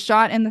Mm. was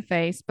shot in the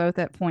face, both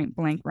at point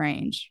blank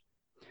range.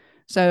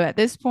 So at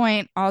this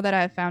point, all that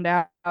I found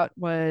out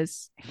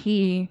was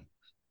he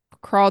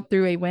crawled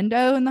through a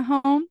window in the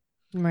home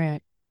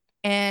Right.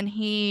 and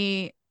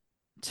he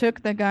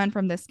took the gun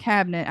from this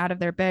cabinet out of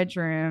their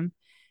bedroom.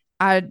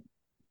 I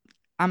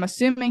I'm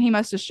assuming he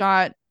must have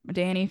shot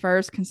Danny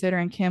first,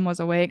 considering Kim was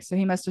awake. So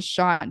he must have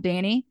shot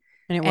Danny,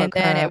 And it and woke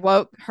then her it up.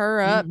 woke her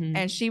up, Mm-hmm.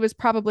 and she was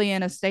probably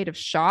in a state of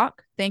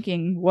shock,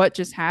 thinking, "What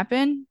just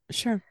happened?"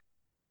 Sure.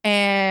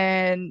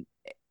 And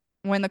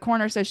when the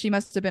coroner says she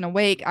must have been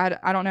awake, I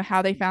don't know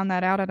how they found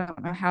that out. I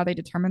don't know how they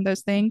determined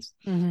those things,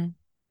 Mm-hmm.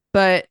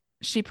 but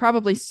she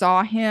probably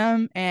saw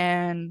him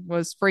and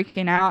was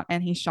freaking out,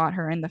 and he shot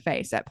her in the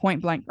face at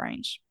point blank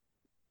range.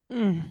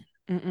 Mm.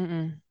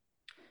 Mm-mm.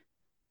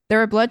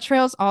 There are blood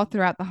trails all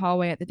throughout the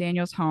hallway at the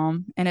Daniels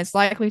home, and it's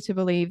likely to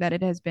believe that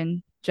it has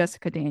been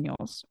Jessica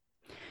Daniels.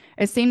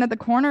 It seemed that the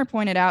coroner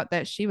pointed out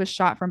that she was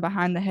shot from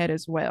behind the head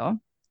as well.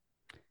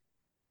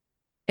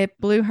 It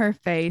blew her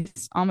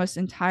face almost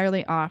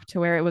entirely off to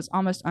where it was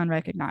almost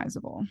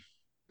unrecognizable.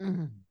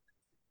 Mm-hmm.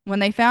 When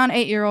they found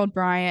 8-year-old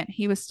Bryant,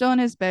 he was still in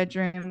his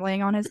bedroom,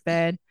 laying on his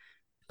bed,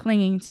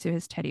 clinging to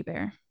his teddy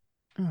bear.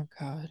 Oh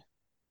God.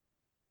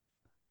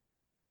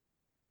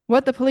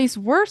 What the police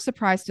were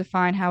surprised to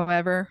find,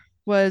 however,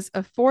 was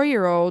a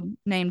 4-year-old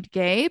named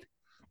Gabe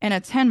and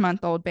a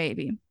 10-month-old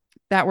baby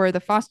that were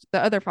the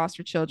other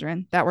foster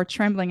children that were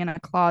trembling in a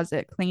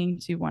closet, clinging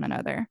to one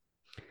another.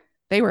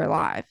 They were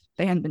alive.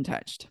 They hadn't been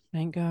touched.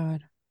 Thank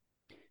God.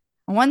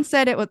 One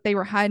said they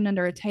were hiding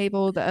under a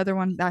table. The other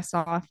one that I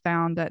saw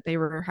found that they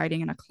were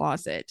hiding in a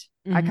closet.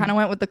 I Mm-hmm. kind of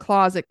went with the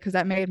closet because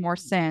that made more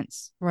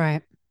sense.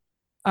 Right.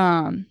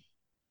 Um,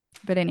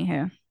 but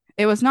anywho,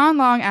 it was not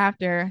long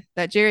after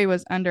that Jerry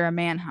was under a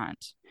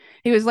manhunt.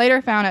 He was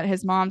later found at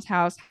his mom's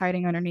house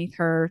hiding underneath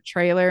her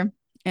trailer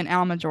in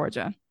Alma,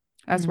 Georgia.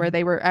 That's where Mm-hmm.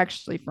 they were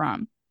actually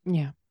from.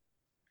 Yeah.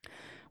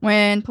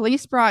 When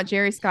police brought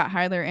Jerry Scott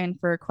Heiler in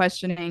for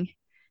questioning,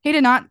 he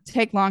did not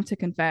take long to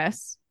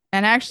confess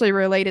and actually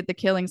related the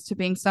killings to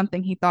being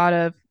something he thought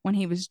of when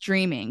he was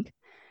dreaming.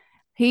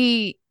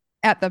 he,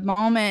 at the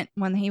moment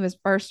when he was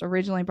first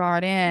originally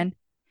brought in,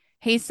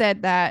 he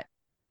said that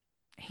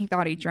he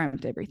thought he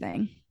dreamt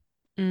everything.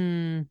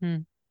 Mm-hmm.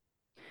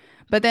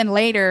 But then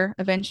later,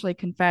 eventually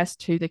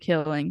confessed to the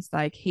killings.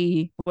 Like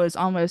he was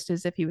almost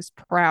as if he was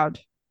proud,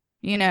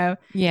 you know?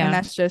 And Yeah.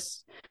 that's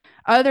just,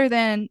 other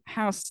than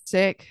how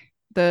sick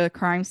the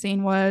crime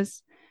scene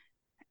was,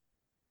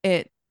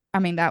 it, I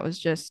mean, that was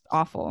just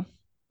awful.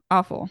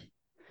 Awful.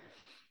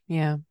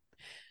 Yeah.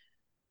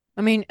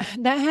 I mean,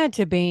 that had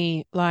to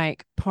be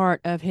like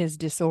part of his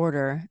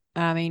disorder.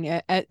 I mean,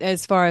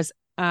 as far as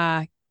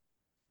I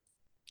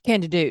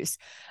can deduce,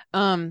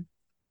 um,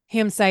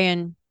 him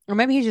saying, or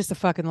maybe he's just a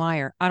fucking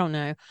liar. I don't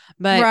know,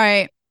 but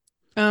Right.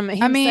 I him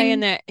saying mean,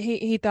 that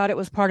he thought it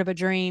was part of a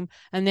dream,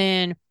 and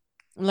then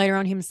later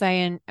on him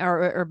saying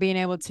or being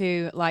able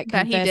to like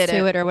that he confess did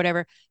to it. it or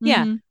whatever.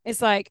 Yeah, Mm-hmm.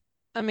 it's like,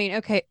 I mean,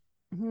 okay,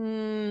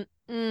 mm,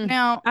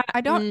 Now, I,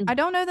 I don't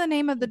know the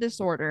name of the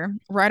disorder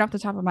right off the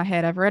top of my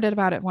head. I've read it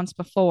about it once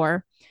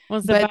before,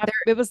 but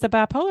it was the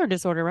bipolar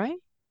disorder, right?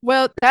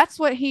 well, that's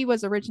what he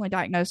was originally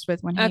diagnosed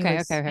with when he Okay, okay,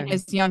 was okay, in okay,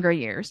 his younger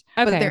years.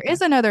 But okay, there okay.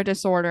 is another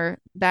disorder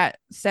that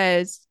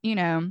says, you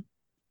know,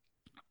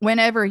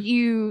 whenever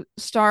you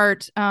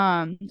start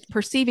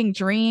perceiving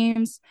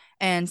dreams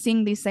and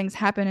seeing these things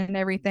happen and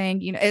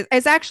everything, you know,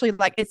 it's actually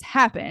like it's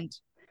happened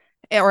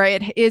or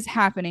it is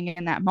happening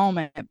in that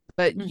moment,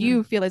 but Mm-hmm.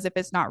 you feel as if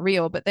it's not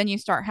real. But then you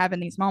start having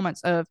these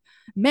moments of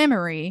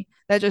memory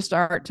that just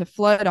start to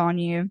flood on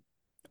you,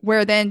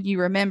 where then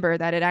you remember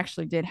that it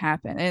actually did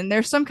happen. And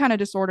there's some kind of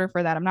disorder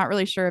for that. I'm not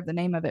really sure of the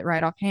name of it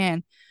right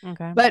offhand,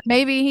 Okay. but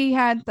maybe he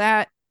had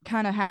that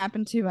kind of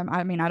happen to him.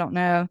 I mean, I don't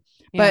know,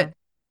 Yeah. but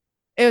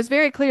it was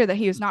very clear that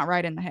he was not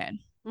right in the head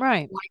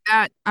Right. like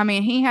that. I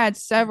mean, he had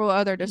several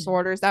other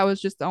disorders. That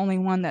was just the only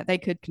one that they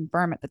could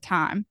confirm at the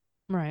time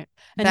Right.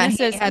 And that this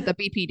he is had the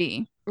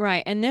BPD.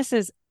 right. And this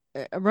is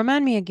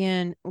remind me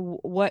again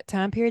what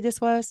time period this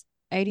was?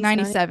 80s, 90s,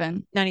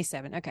 97.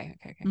 97. Okay,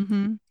 okay, okay.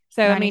 Mm-hmm.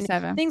 So, I mean,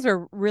 97. things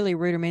were really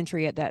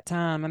rudimentary at that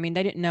time. I mean,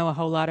 they didn't know a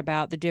whole lot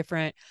about the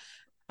different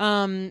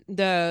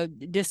the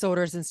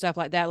disorders and stuff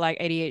like that, like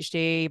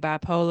ADHD,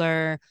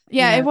 bipolar,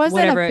 Yeah, it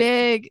wasn't a whatever.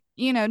 big,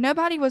 you know,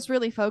 nobody was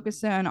really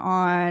focusing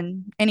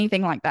on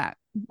anything like that.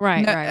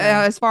 Right, No, right,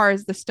 right. as far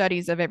as the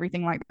studies of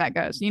everything like that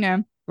goes, you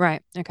know,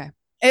 Right. Okay.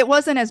 it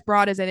wasn't as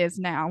broad as it is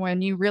now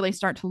when you really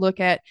start to look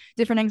at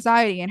different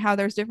anxiety and how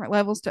there's different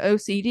levels to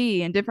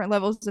OCD and different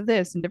levels of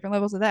this and different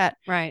levels of that.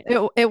 Right.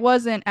 It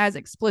wasn't as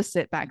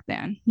explicit back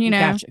then, you know.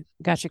 Gotcha.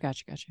 Gotcha.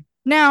 Gotcha. Gotcha.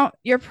 Now,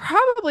 you're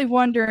probably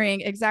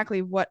wondering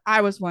exactly what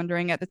I was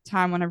wondering at the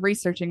time when I'm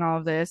researching all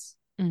of this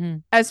Mm-hmm.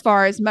 as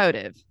far as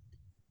motive.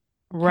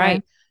 Okay.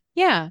 Right.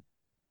 Yeah.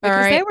 All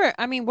Because they right. were,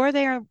 I mean, were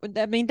they,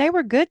 I mean, they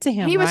were good to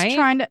him, He was right?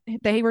 trying to,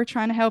 they were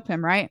trying to help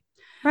him, right?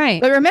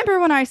 Right. But remember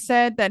when I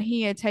said that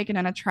he had taken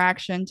an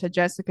attraction to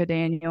Jessica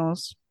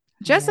Daniels?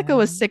 Jessica Yeah.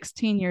 was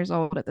 16 years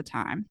old at the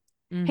time.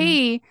 Mm-hmm.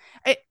 He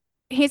it,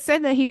 he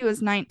said that he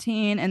was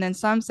 19, and then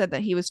some said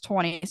that he was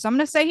 20. So I'm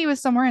going to say he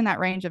was somewhere in that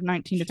range of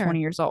 19 to Sure. 20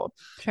 years old.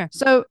 Sure.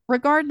 So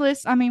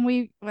regardless, I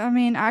mean,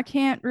 I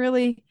can't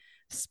really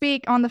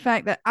speak on the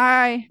fact that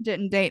I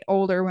didn't date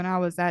older when I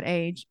was that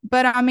age,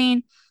 but I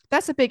mean,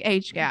 that's a big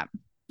age gap.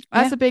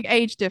 That's Yeah. a big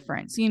age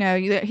difference. You know,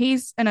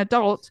 he's an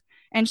adult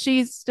and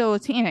she's still a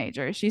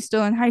teenager. She's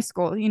still in high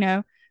school, you know.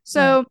 Right.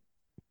 So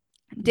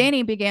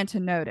Danny began to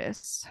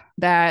notice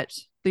that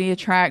the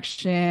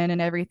attraction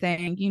and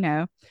everything, you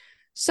know.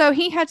 So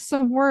he had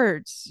some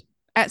words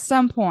at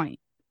some point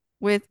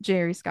with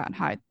Jerry Scott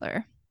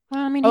Heidler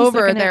Well, I mean, he's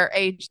over looking out. their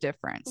age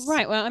difference.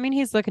 Right. Well, I mean,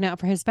 he's looking out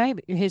for his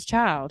baby, his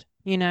child,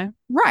 you know?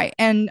 Right.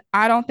 And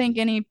I don't think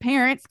any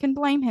parents can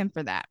blame him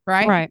for that.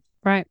 Right. Right.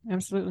 Right.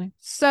 Absolutely.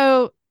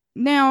 So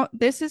now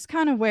this is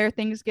kind of where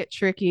things get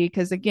tricky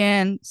because,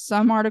 again,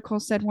 some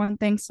articles said one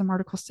thing, some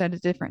articles said a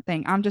different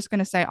thing. I'm just going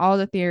to say all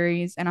the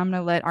theories and I'm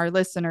going to let our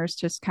listeners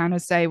just kind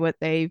of say what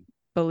they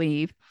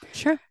believe.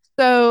 Sure.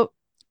 So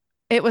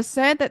it was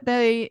said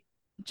that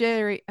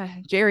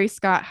Jerry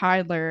Scott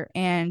Heidler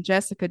and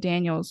Jessica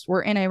Daniels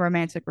were in a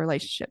romantic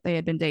relationship. They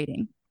had been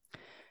dating.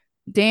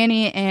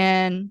 Danny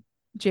and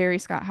Jerry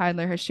Scott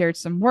Heidler has shared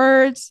some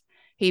words.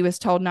 He was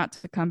told not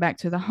to come back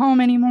to the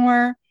home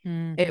anymore. It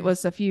Mm-hmm.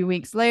 was a few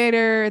weeks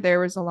later. There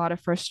was a lot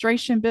of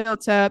frustration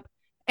built up,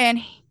 and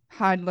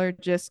Heidler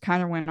just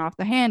kind of went off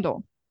the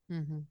handle.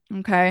 Mm-hmm.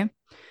 Okay.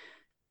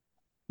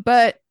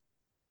 But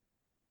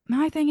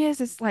my thing is,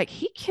 it's like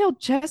he killed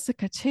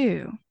Jessica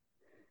too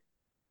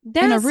in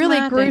a That's really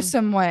my thing.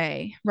 gruesome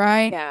way,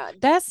 right? Yeah,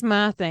 that's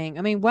my thing.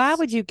 I mean, why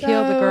would you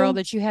kill the girl So,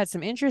 that you had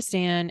some interest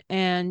in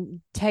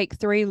and take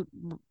three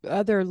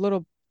other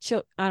little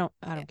children? I don't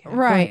care. Go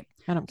ahead. right.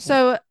 I don't care.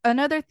 So,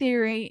 another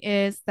theory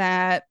is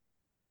that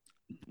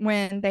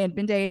when they had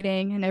been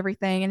dating and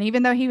everything, and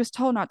even though he was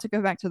told not to go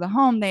back to the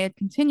home, they had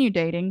continued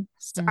dating.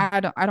 So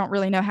Mm, I don't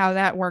really know how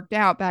that worked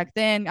out back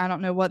then. I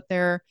don't know what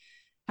their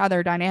how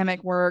their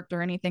dynamic worked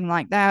or anything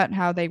like that,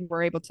 how they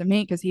were able to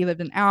meet because he lived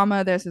in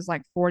Alma. This is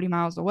like 40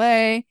 miles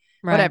away,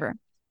 right. whatever.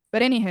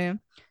 But anywho,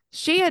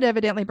 she had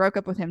evidently broke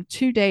up with him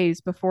 2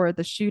 days before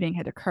the shooting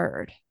had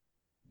occurred.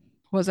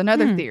 was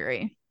another Hmm.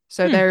 theory.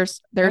 So Hmm.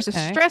 there's a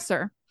Okay.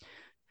 stressor.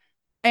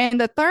 And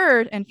the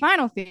third and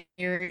final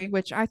theory,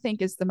 which I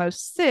think is the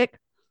most sick,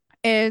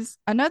 is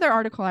another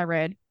article I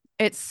read.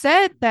 It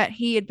said that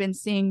he had been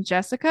seeing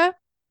Jessica,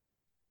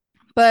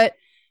 but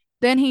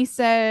then he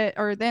said,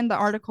 or then the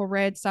article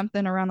read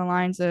something around the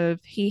lines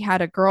of he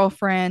had a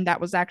girlfriend that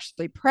was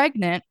actually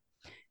pregnant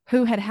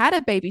who had had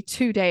a baby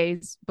 2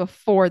 days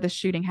before the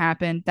shooting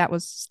happened that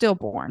was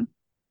stillborn.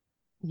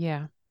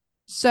 Yeah.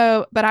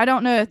 So, but I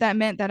don't know if that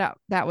meant that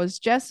that was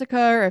Jessica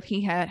or if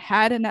he had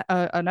had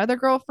another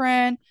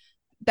girlfriend.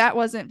 That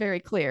wasn't very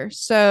clear.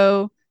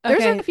 So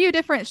there's a Okay. few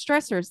different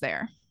stressors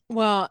there.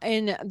 Well,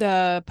 in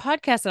the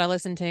podcast that I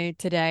listened to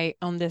today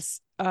on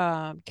this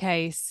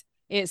case,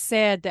 it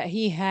said that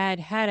he had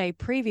had a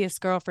previous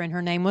girlfriend.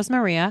 Her name was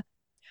Maria.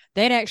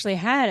 They'd actually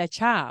had a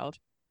child,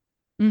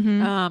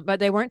 Mm-hmm. but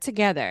they weren't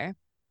together.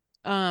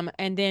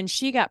 And then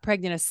she got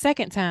pregnant a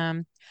second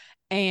time,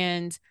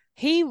 and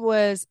he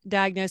was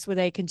diagnosed with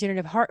a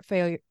congenitive heart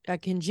failure, a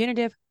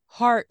congenitive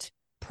heart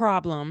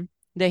problem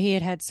that he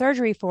had had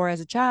surgery for as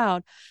a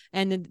child.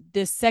 And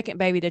this second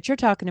baby that you're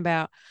talking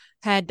about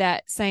had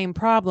that same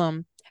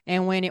problem.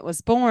 And when it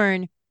was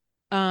born,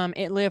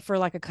 it lived for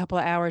like a couple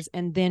of hours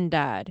and then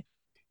died.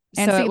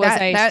 And So it see was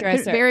that a that could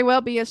stressor. very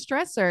well be a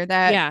stressor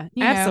that, Yeah,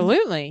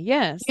 absolutely.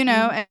 Yes. you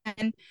know,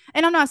 Mhm.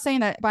 and I'm not saying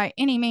that by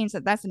any means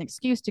that that's an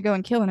excuse to go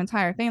and kill an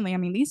entire family. I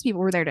mean, these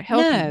people were there to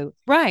help him, No.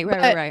 Right, right,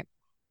 right, but right.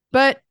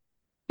 but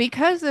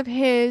because of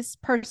his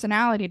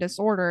personality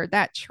disorder,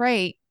 that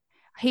trait,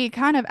 he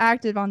kind of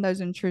acted on those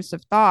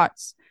intrusive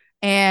thoughts.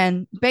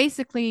 And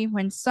basically,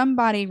 when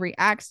somebody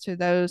reacts to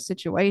those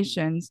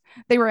situations,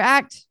 they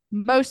react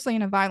mostly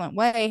in a violent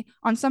way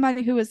on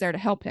somebody who is there to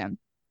help him.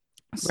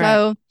 Right.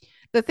 So,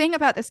 the thing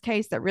about this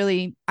case that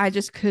really I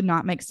just could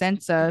not make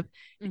sense of,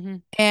 Mm-hmm.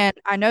 and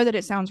I know that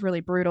it sounds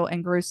really brutal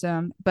and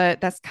gruesome, but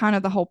that's kind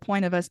of the whole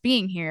point of us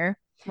being here.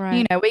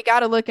 Right. We got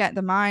to look at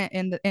the mind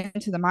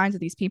into the minds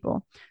of these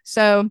people.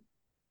 So,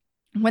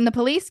 when the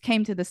police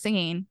came to the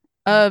scene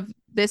of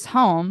this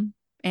home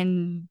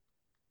and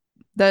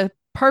the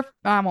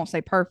I won't say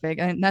perfect,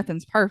 and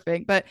nothing's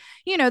perfect, but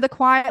the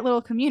quiet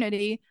little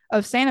community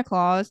of Santa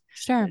Claus,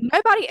 Sure.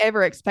 nobody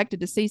ever expected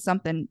to see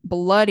something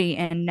bloody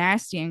and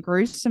nasty and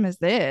gruesome as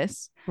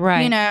this, you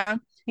Right. know.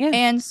 Yeah.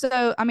 And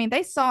so, I mean,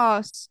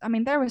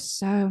 there was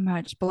so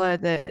much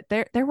blood that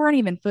there weren't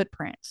even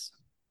footprints.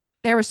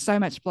 There was so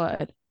much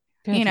blood,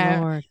 you Good know,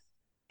 Lord.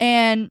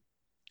 and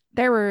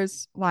there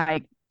was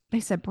like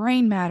they said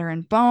brain matter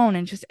and bone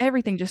and just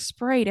everything just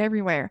sprayed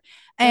everywhere.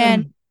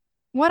 And Mm.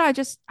 what I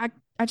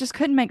just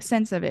couldn't make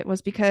sense of it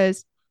was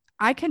because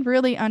I could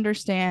really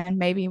understand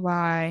maybe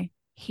why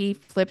he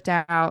flipped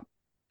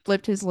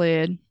his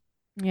lid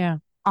Yeah.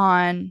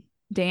 on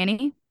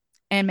Danny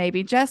and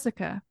maybe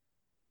Jessica.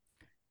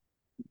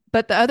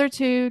 But the other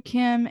two,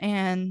 Kim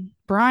and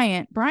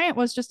Bryant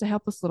was just a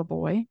helpless little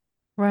boy.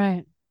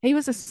 Right. He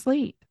was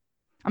asleep.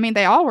 I mean,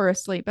 they all were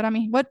asleep, but I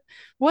mean,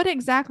 what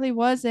exactly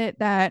was it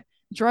that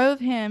drove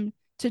him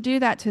to do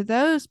that to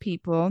those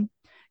people?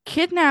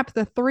 Kidnap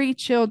the three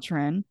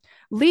children,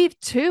 leave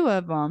two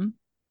of them.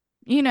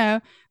 You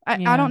know, I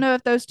don't Yeah. know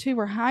if those two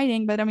were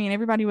hiding, but I mean,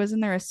 everybody was in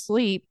there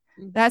asleep.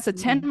 That's a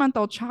Yeah.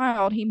 10-month-old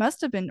child. He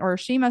must have been, or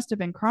she must have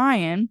been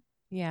crying,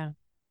 Yeah.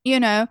 you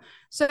know.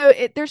 So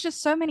there's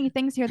just so many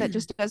things here that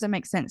just doesn't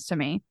make sense to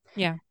me.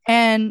 Yeah.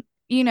 And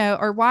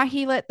or why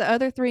he let the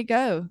other three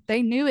go.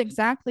 They knew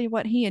exactly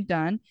what he had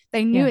done.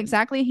 They knew Yeah.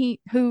 exactly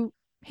who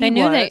They he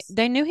knew was.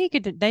 they knew he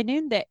could they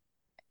knew that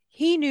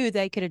he knew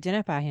they could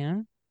identify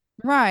him.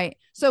 Right.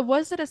 So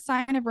was it a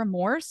sign of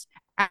remorse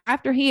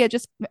after he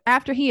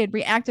had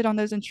reacted on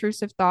those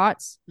intrusive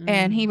thoughts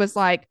and he Mm. was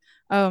like,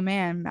 "Oh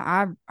man,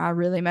 I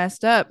really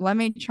messed up. Let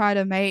me try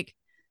to make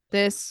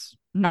this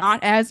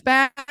not as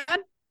bad."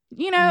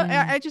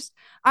 Yeah.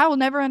 I will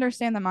never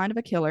understand the mind of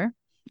a killer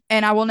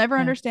and I will never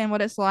Yeah. understand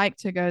what it's like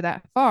to go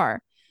that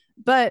far.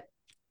 But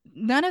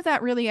none of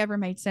that really ever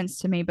made sense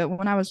to me, but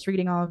when I was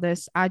reading all of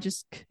this, I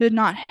just could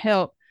not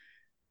help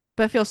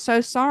but feel so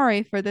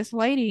sorry for this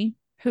lady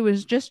who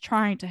was just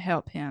trying to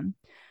help him.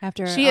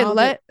 After all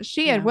the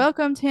She had yeah.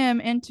 welcomed him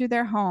into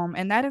their home,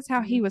 and that is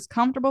how he Mhm. was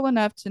comfortable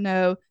enough to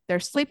know their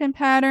sleeping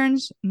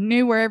patterns,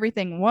 knew where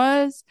everything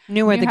was,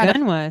 Knew where knew the how to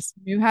gun was.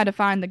 knew how to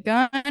find the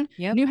gun,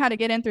 Yep. knew how to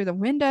get in through the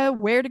window,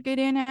 where to get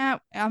in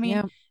at. I mean,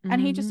 Yep.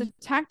 and he just Hmm.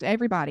 attacked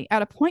everybody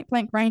at a point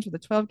blank range with a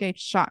 12 gauge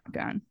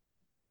shotgun.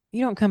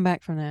 You don't come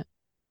back from that.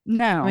 I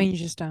No, mean, you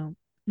just don't.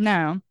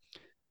 no.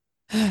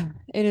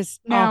 It is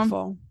Now,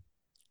 awful.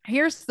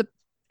 here's the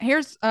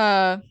here's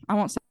I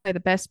won't say the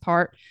best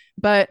part,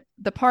 but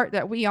the part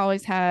that we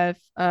always have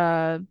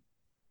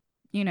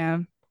you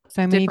know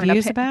So many different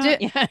views about.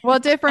 Yeah.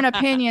 different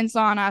opinions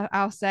on,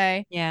 I'll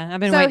say. Yeah. I've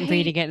been So waiting for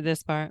you to he get to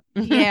this part.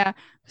 yeah.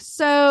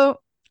 So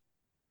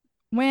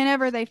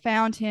whenever they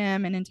found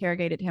him and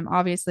interrogated him,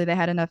 obviously they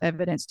had enough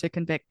evidence to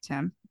convict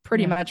him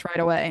pretty Yeah. much right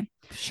away.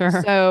 Sure.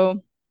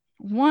 So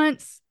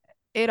once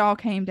it all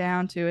came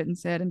down to it and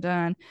said and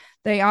done,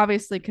 they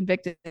obviously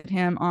convicted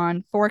him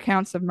on 4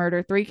 counts of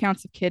murder, 3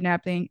 counts of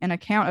kidnapping, and a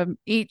count of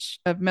each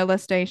of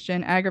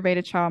molestation,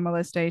 aggravated child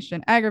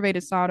molestation,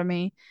 aggravated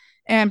sodomy,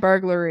 and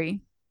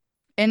burglary.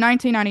 In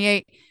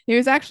 1998, he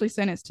was actually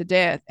sentenced to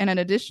death and an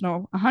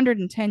additional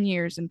 110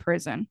 years in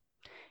prison.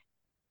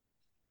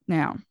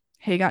 Now,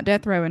 he got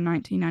death row in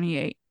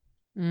 1998.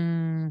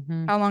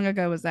 Mm-hmm. How long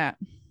ago was that?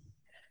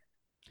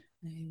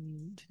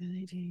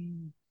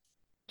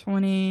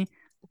 20,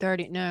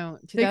 30, no,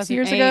 6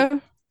 years 2008,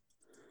 ago?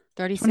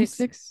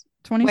 36.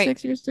 26, Wait,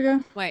 26 years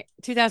ago? wait,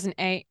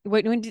 2008.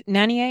 Wait, when did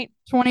 98?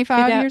 25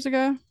 2000, years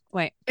ago?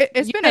 wait,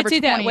 It's you been said over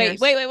 2000. 20 years.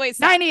 Wait,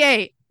 stop.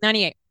 98.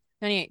 98,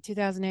 98,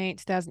 2008,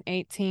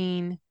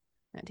 2018,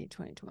 19,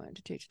 20,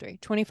 22, 23,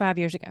 25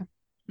 years ago.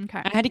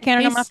 Okay. I had to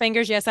count it on my He's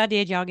fingers. Yes, I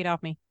did. Y'all get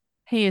off me.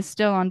 he is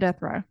still on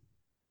death row.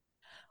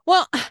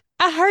 Well,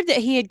 I heard that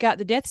he had got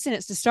the death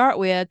sentence to start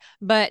with,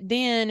 but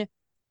then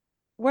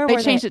where They were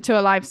they? changed it to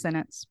a life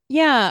sentence.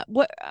 Yeah, It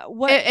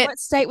what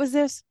state was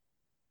this?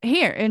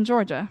 here in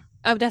Georgia.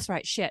 Oh, that's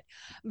right. Shit.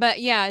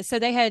 But yeah, so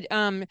they had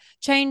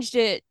changed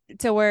it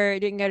to where it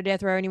didn't go to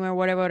death row anymore,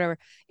 whatever.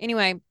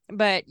 Anyway,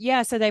 but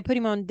yeah, so they put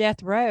him on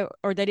death row,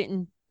 or they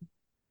didn't.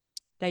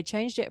 They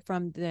changed it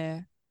from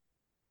the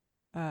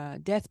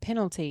death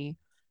penalty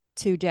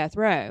to death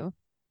row.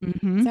 Is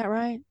Mm-hmm. that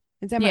right?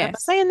 Is that right? Am I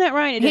Yes. saying that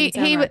right? It He doesn't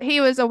sound he right.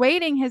 he was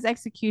awaiting his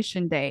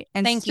execution date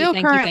and Thank you, still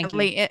thank you, thank you.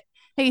 currently it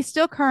he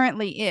still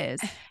currently is.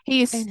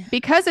 He's And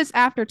because it's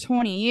after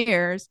 20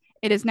 years,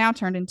 it is now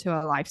turned into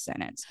a life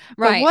sentence.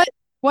 But right,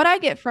 what I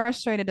get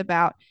frustrated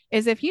about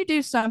is if you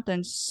do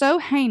something so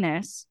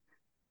heinous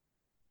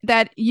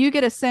that you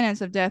get a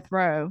sentence of death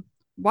row,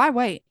 why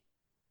wait?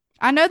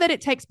 I know that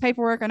it takes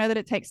paperwork, I know that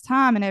it takes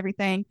time and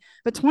everything,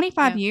 but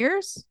 25 yeah,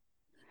 years?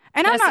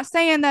 And I'm that's not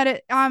saying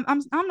that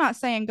I'm not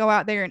saying go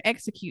out there and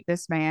execute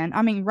this man.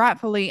 I mean,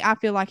 rightfully, I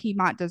feel like he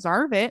might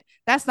deserve it.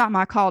 That's not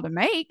my call to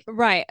make.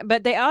 right.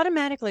 But they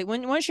automatically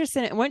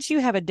once you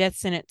have a death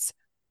sentence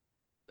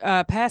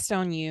passed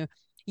on you,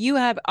 you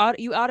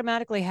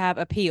automatically have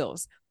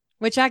appeals,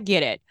 which I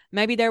get it.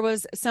 Maybe there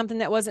was something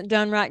that wasn't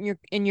done right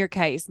in your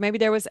case. Maybe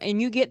there was,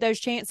 and you get those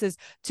chances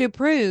to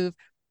prove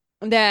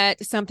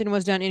that something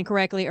was done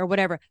incorrectly or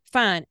whatever.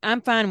 Fine,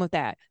 I'm fine with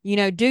that. You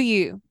know, do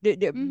you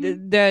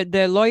Mm-hmm.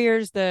 the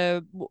lawyers,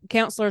 the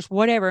counselors,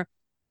 whatever,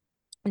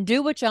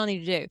 do what y'all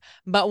need to do.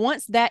 But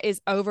once that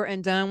is over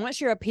and done, once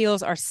your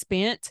appeals are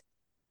spent,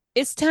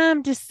 it's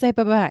time to say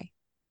bye bye.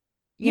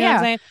 You know what I'm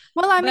Yeah. saying?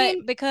 Well, I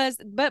mean,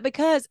 But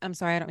because I'm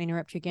sorry, I don't mean to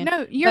interrupt you again.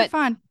 no, you're But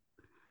fine.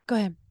 go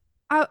ahead.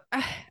 I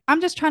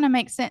I'm just trying to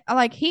make sense.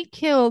 Like he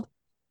killed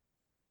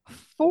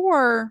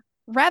 4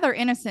 rather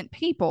innocent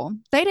people.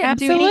 They didn't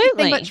do anything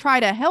but Absolutely. try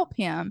to help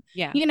him,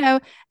 Yeah. you know,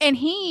 and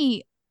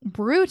he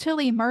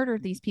brutally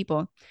murdered these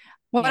people.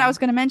 What I Yeah. was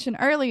going to mention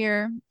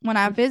earlier, when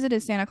I Mhm.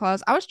 visited Santa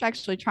Claus, I was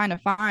actually trying to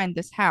find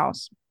this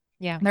house.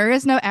 Yeah. There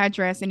is no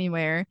address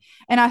anywhere.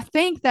 And I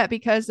think that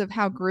because of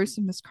how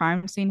gruesome this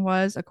crime scene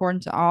was,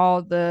 according to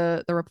all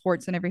the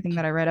reports and everything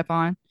that I read up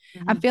on,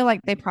 I Hmm. feel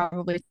like they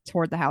probably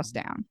tore the house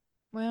down.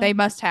 Well, They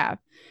must have,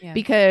 yeah.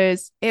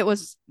 because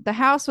the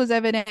house was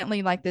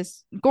evidently like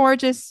this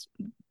gorgeous,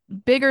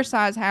 bigger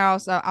size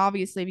house.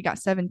 Obviously, we got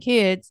 7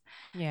 kids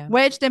Yeah.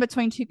 wedged in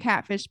between 2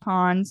 catfish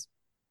ponds,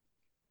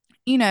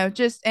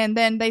 just, and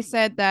then they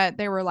said that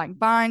there were like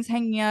vines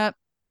hanging up.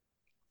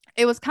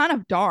 It was kind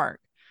of dark.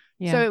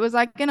 So Yeah. it was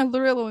like in a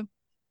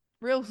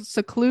real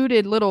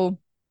secluded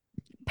little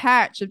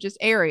patch of just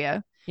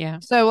area. Yeah.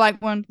 So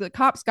like when the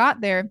cops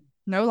got there,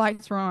 no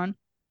lights were on.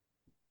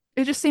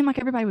 It just seemed like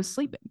everybody was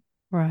sleeping.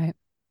 Right.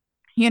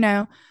 You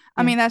know,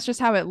 I Yeah. mean, that's just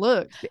how it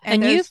looked. And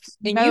And you there's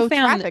and you no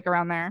found traffic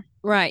around there.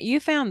 right.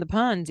 You found the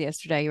ponds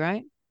yesterday,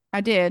 right?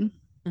 I did.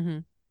 Mm-hmm.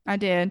 I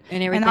did. And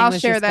And everything I'll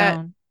was share just that.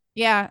 gone.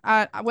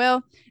 Yeah.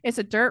 Well, it's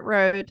a dirt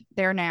road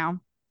there now.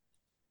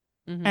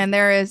 Mm-hmm. And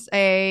there is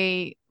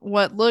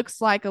what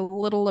looks like a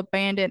little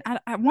abandoned.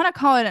 I want to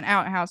call it an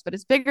outhouse, but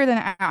it's bigger than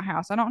an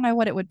outhouse. I don't know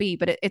what it would be,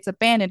 but it's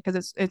abandoned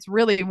because it's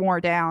really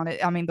worn down.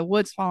 I mean, the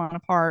wood's falling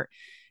apart,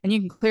 and you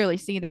can clearly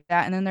see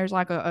that. And then there's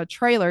like a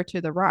trailer to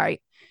the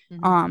right,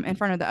 Mm-hmm. in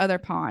front of the other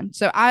pond.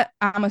 So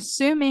I'm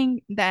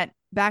assuming that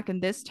back in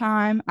this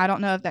time, I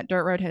don't know if that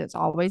dirt road has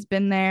always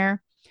been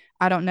there.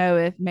 I don't know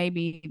if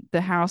maybe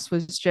the house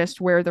was just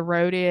where the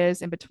road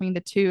is in between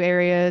the two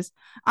areas.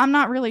 I'm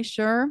not really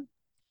sure.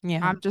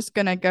 Yeah. I'm just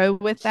gonna go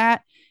with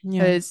that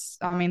Yeah. because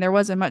I mean there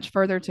wasn't much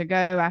further to go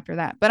after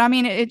that. But I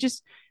mean it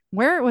just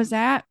where it was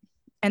at,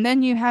 and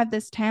then you have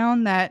this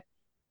town that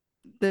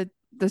the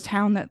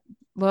town that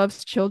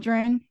loves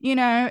children.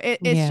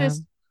 It's Yeah.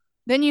 just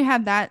then you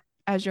have that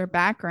as your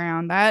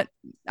background. That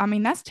I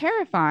mean that's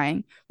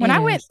terrifying. When It I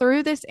went is.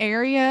 through this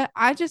area,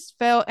 I just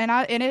felt, and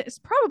it's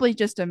probably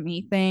just a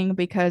me thing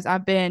because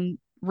I've been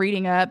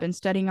reading up and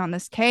studying on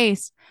this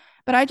case,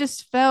 but I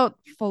just felt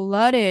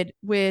flooded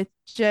with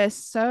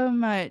just so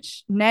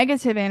much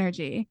negative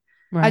energy.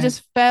 I Right.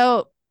 just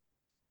felt,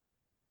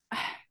 I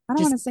don't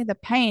want Just to say the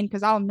pain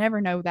because I'll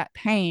never know that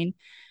pain,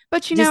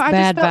 But Just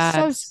bad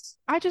vibes.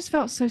 I just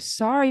felt so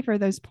sorry for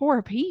those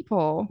poor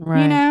people,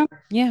 Right.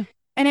 Yeah.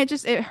 and it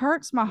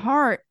hurts my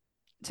heart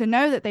to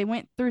know that they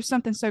went through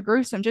something so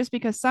gruesome just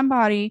because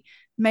somebody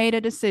made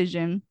a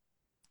decision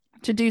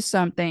to do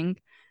something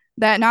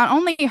that not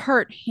only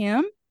hurt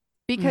him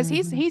because Hmm.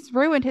 he's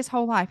ruined his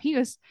whole life. He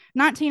was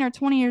 19 or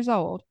 20 years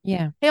old.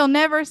 Yeah. He'll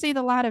never see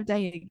the light of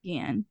day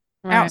again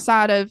Right.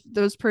 outside of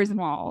those prison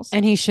walls.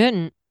 And he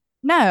shouldn't.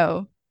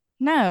 No,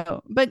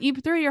 no. But you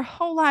threw your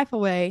whole life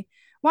away.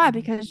 Why? Mhm.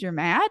 Because you're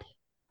mad?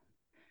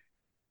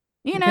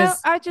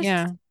 Because, I just,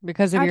 yeah,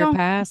 because of I your don't,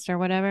 past or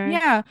whatever.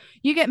 yeah.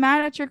 You get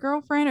mad at your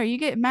girlfriend or you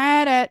get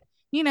mad at,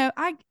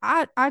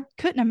 I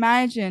couldn't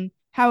imagine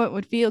how it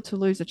would feel to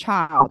lose a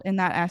child in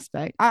that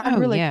aspect. I Oh,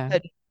 really yeah.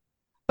 could.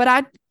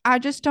 But I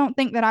just don't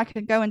think that I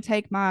could go and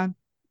take my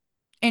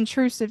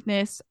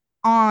intrusiveness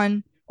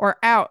on or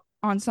out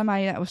on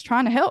somebody that was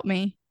trying to help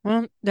me.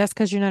 Well, that's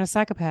because you're not a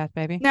psychopath,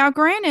 baby. Now,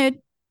 granted,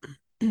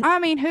 I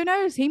mean, who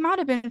knows? He might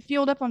have been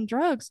fueled up on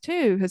drugs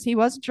too, because he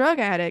was a drug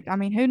addict. I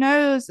mean, who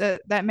knows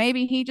that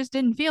maybe he just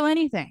didn't feel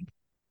anything.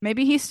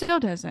 Maybe he still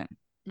doesn't.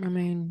 I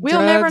mean,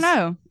 We'll never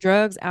know.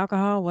 drugs,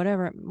 alcohol,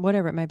 whatever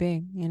it may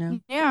be.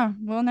 Yeah,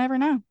 we'll never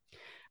know.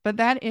 But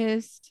that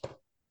is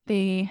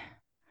the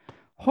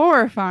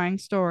horrifying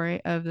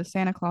story of the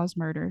Santa Claus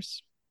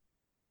murders.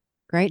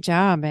 Great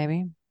job,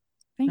 baby. I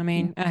Thank you.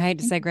 mean, I hate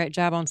to Thank say you. great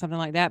job on something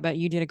like that, but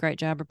you did a great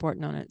job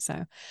reporting on it.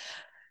 So,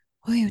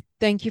 well,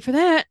 thank you for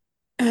that.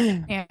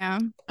 Yeah. Well,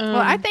 um,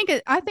 I think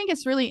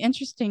it's really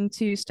interesting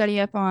to study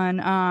up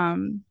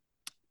on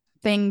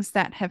things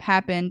that have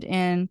happened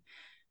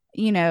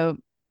you know,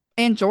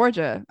 in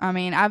Georgia. I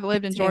mean, I've me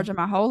lived in too. Georgia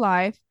my whole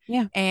life,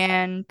 Yeah.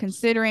 and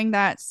considering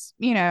that's,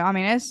 I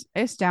mean,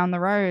 it's down the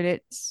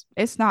road.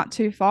 It's not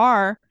too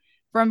far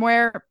from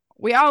where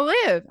we all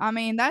live. I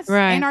mean, that's in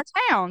Right. our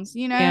towns.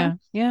 Yeah.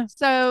 Yeah.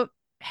 So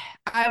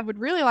I would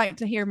really like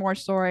to hear more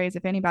stories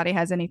if anybody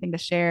has anything to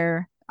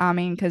share. I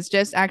mean, because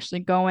just actually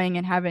going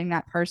and having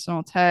that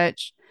personal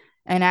touch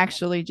and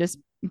actually just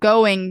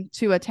going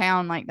to a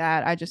town like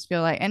that, I just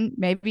feel like, and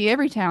maybe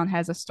every town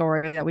has a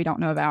story that we don't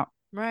know about.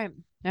 Right.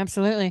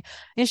 Absolutely.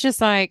 It's just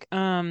like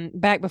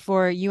back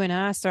before you and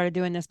I started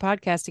doing this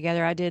podcast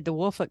together, I did the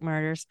Woolfolk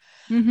murders,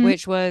 Mm-hmm.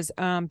 which was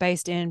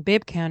based in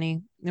Bibb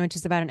County, which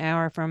is about an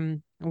hour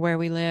from where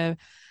we live.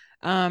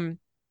 Um,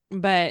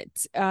 but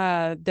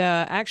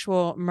the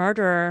actual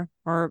murderer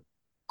or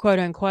quote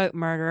unquote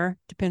murderer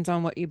depends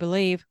on what you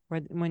believe, or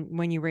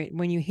when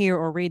you hear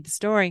or read the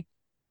story.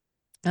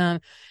 Um,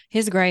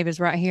 his grave is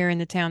right here in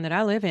the town that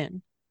I live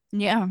in.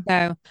 Yeah.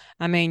 So,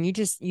 I mean, you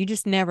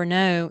just never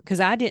know because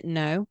I didn't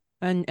know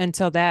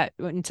until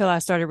I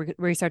started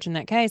researching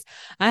that case.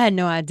 I had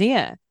no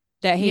idea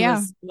that he Yeah.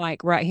 was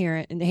like right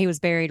here and he was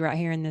buried right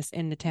here in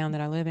the town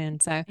that I live in.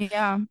 So,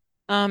 Yeah.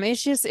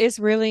 it's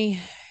really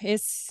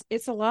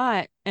it's a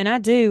lot, and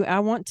I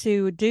want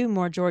to do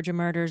more Georgia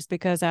murders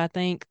because I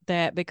think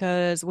that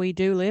because we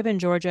do live in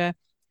Georgia.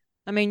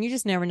 I mean, you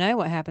just never know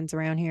what happens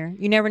around here.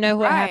 You never know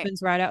what Right.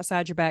 happens right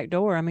outside your back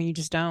door. I mean, you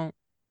just don't.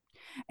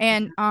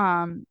 And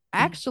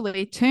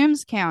actually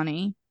Toombs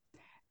County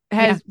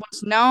Yeah, has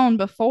was known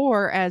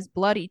before as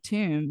Bloody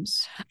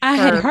Tombs I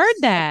had for heard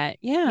that.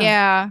 Yeah.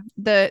 yeah,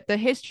 the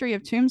history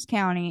of Toombs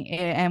County,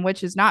 and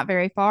which is not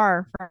very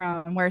far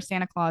from where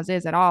Santa Claus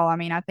is at all. I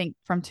mean, I think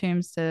from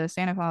Toombs to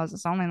Santa Claus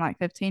it's only like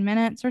 15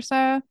 minutes or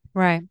so.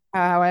 Right.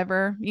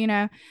 However, but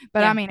I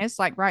Yeah. mean, it's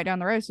like right down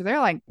the road, so they're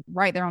like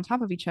right there on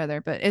top of each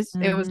other. But it was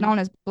Mm-hmm. known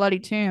as Bloody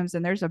Tombs,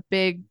 and there's a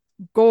big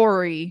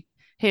gory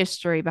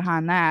history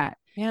behind that.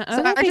 Yeah. Oh,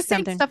 So that'd I be just think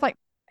something. stuff like,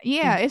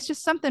 Yeah. yeah, it's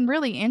just something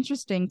really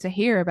interesting to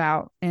hear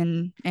about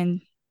in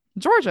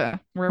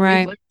Georgia, where we've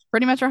Right. lived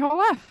pretty much our whole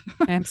life.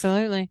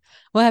 Absolutely.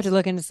 We'll have to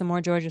look into some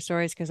more Georgia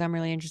stories because I'm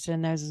really interested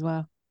in those as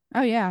well.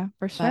 Oh yeah,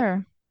 for But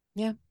sure.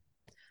 yeah.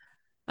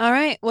 All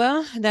right.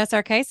 Well, that's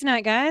our case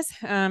tonight, guys.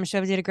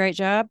 Shelby did a great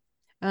job.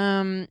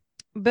 Um,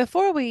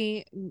 before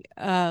we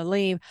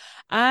leave,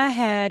 I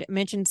had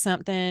mentioned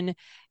something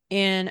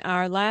in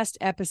our last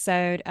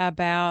episode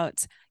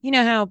about, you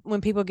know, how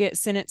when people get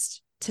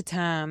sentenced to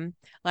time,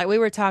 like we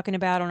were talking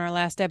about on our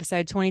last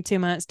episode, 22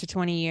 months to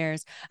 20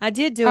 years. Oh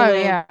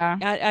yeah.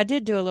 I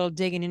did do a little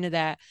digging into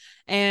that.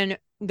 And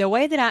the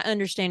way that I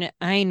understand it,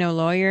 I ain't no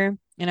lawyer.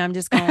 And I'm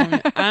just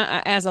going,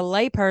 as a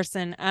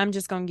layperson, I'm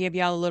just going to give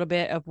y'all a little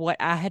bit of what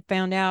I had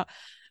found out.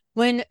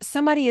 When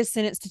somebody is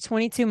sentenced to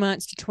 22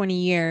 months to 20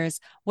 years,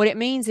 what it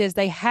means is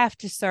they have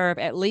to serve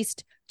at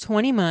least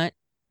 20 months,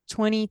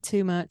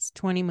 22 months,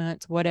 20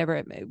 months, whatever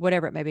it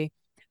may be.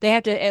 They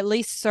have to at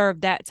least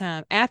serve that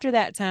time. After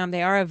that time,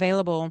 they are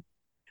available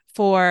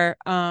for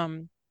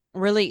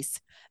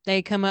release.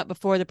 They come up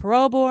before the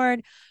parole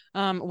board,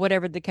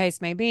 whatever the case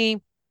may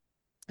be,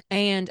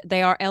 and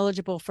they are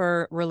eligible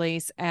for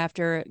release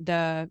after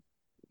the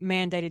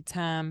mandated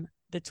time,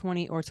 the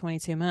 20 or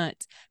 22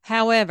 months.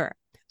 However,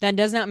 that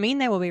does not mean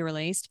they will be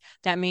released.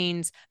 That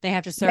means they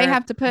have to They serve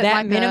have to put that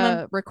like minimum a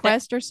that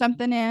request or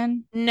something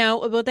in.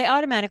 no, but they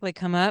automatically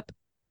come up.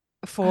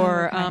 Oh,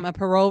 for okay. a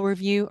parole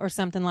review or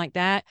something like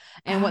that.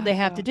 And what they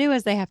have to Oh. do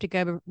is they have to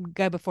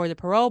go before the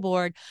parole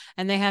board,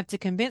 and they have to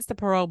convince the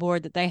parole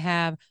board that they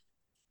have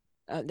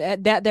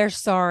that they're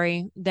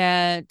sorry,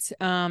 that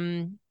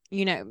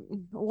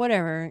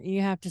whatever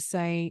you have to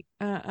say,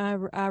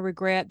 I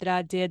regret that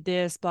I did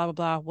this, blah blah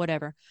blah,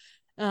 whatever.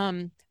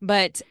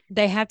 But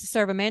they have to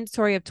serve a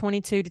mandatory of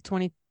 20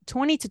 to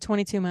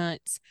 22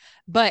 months,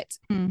 but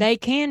Hmm. they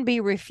can be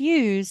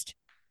refused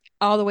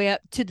all the way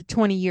up to the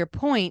 20-year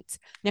point.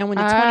 Now,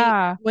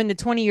 Ah. when the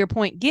 20-year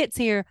point gets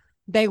here,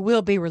 they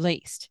will be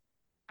released.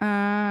 You see what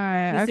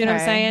I'm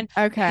Okay. saying?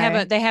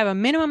 Okay. They have a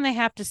minimum they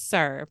have to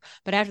serve,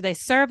 but after they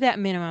serve that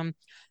minimum,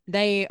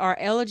 they are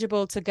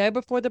eligible to go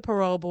before the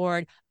parole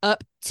board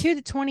up to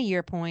the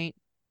 20-year point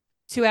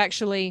to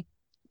actually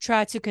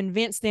try to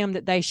convince them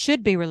that they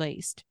should be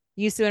released.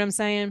 You see what I'm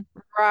saying?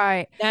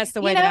 Right. That's the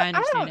You way that know,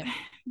 I understand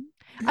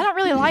it. I don't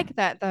really like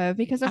that though,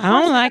 because of I course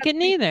don't they're like gonna it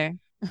be neither.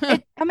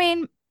 it. I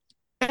mean,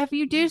 if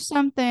you do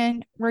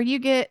something where you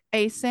get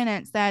a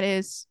sentence that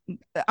is,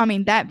 I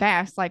mean, that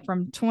vast, like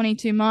from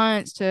 22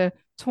 months to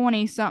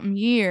 20 something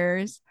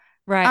years,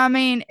 Right. I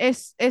mean,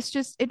 it's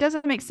just it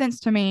doesn't make sense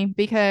to me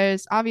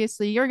because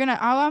obviously you're gonna,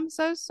 oh, I'm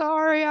so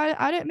sorry,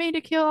 I didn't mean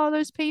to kill all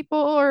those people,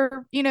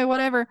 or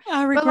whatever.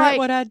 I But regret like,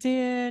 what I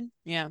did.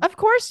 Yeah. of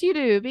course you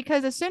do,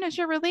 because as soon as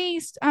you're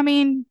released, I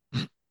mean,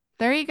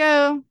 there you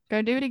go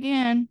do it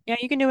again. Yeah,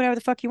 you can do whatever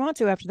the fuck you want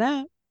to after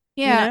that,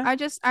 you Yeah,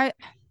 know?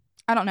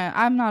 I don't know.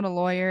 I'm not a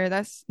lawyer.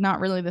 That's not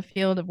really the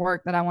field of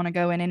work that I want to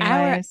go in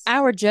anyways.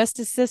 Our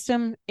justice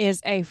system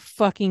is a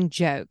fucking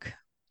joke,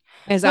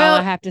 is all I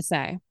Well, have to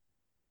say.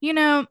 you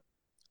know,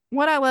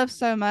 what I love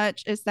so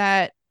much is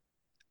that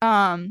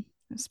um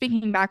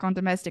speaking back on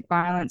domestic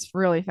violence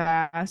really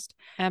fast,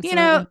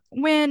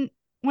 Absolutely.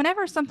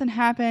 whenever something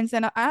happens,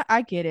 and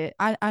I get it.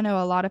 I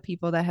know a lot of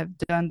people that have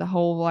done the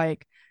whole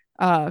like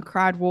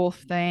cried wolf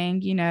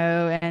thing,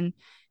 and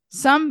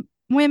some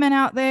women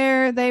out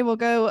there, they will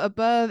go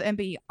above and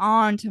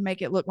beyond to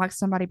make it look like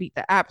somebody beat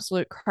the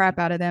absolute crap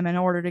out of them in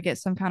order to get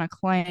some kind of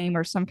claim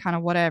or some kind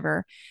of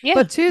whatever. Yeah.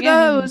 But to Yeah.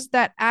 Yeah. those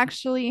that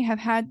actually have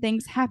had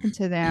things happen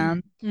to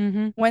them,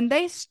 Mm-hmm. when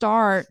they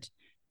start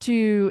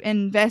to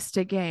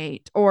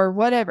investigate or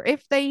whatever,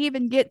 if they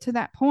even get to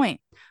that point,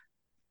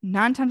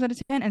 9 times out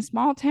of 10 in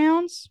small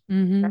towns,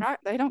 Mm-hmm.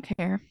 they don't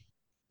care.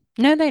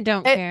 No, they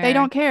don't They care.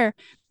 don't care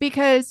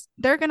because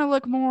they're going to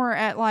look more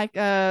at like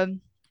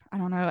I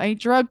don't know, a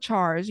drug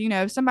charge,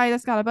 somebody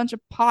that's got a bunch of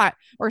pot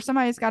or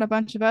somebody that's got a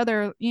bunch of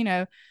other,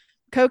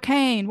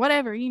 cocaine,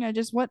 whatever,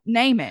 just what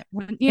name it.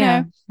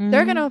 Yeah.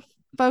 They're Mm-hmm. going to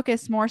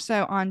focus more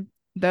so on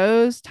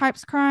those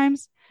types of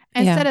crimes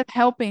Yeah. instead of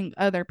helping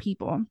other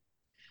people.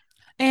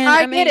 And I I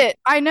get mean, it.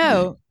 I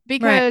know right.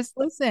 because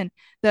listen,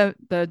 the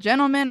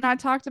gentleman I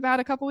talked about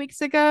a couple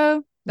weeks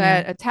ago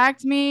Yeah. that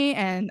attacked me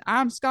and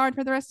I'm scarred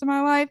for the rest of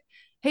my life,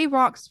 he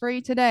walks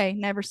free today.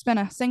 Never spent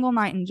a single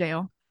night in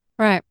jail.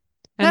 Right.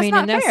 I That's mean,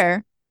 and not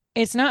fair,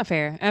 it's not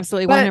fair.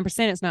 Absolutely. but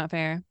 100% it's not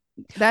fair.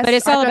 But that's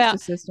it's our all about,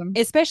 justice system.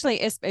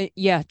 especially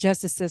yeah,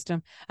 justice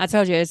system. I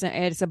told you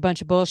it's a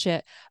bunch of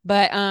bullshit.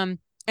 But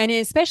and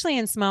especially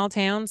in small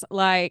towns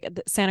like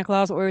Santa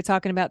Claus, what we were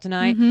talking about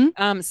tonight.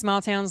 Mm-hmm.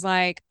 Small towns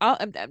like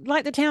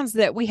the towns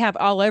that we have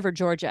all over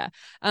Georgia.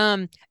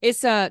 It's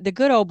the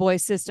good old boy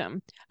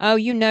system. Oh,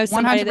 you know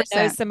somebody that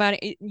knows 100%.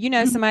 somebody. You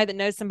know somebody that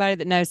knows somebody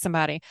that knows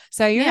somebody.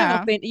 So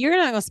Yeah. you're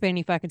not gonna spend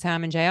any fucking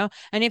time in jail.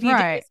 And if you do,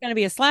 Right. it's gonna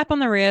be a slap on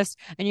the wrist,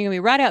 and you're gonna be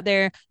right out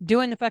there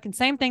doing the fucking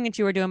same thing that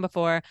you were doing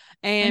before.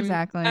 And I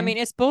Exactly. mean,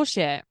 it's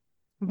bullshit.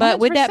 But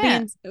with that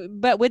 100%. being,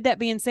 but with that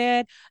being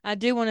said, I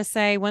do want to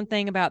say one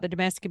thing about the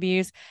domestic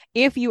abuse.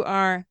 If you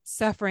are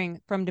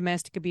suffering from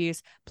domestic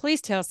abuse,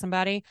 please tell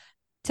somebody.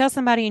 Tell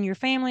somebody in your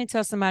family.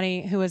 Tell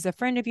somebody who is a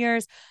friend of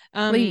yours.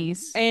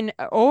 Please. And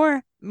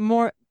or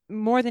more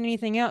than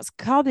anything else,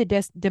 call the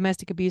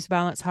domestic abuse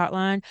violence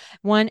hotline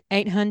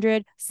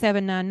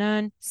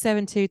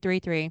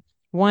 1-800-799-7233.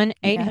 1 Yes.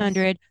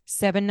 800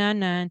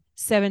 799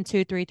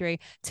 7233.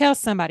 Tell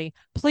somebody,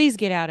 please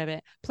get out of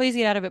it. Please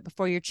get out of it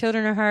before your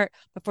children are hurt,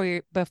 before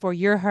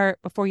you're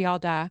hurt, before y'all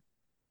die.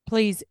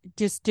 Please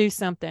just do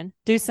something.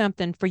 Do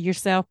something for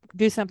yourself.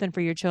 Do something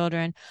for your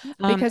children.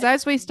 Um, Because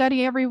as we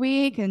study every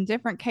week and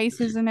different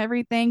cases and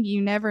everything,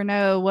 you never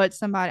know what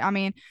somebody, I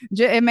mean,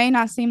 it may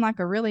not seem like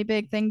a really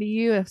big thing to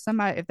you.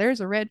 If there's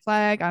a red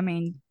flag, I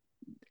mean,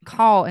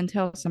 call and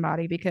tell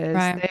somebody because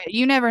right.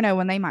 you never know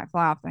when they might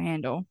fly off the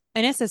handle.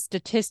 And it's a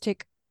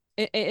statistic.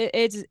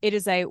 It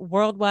is a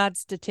worldwide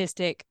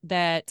statistic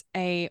that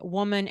a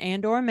woman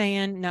and or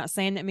man, not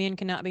saying that men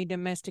cannot be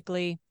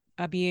domestically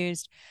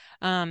abused,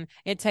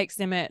 it takes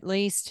them at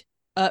least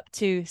up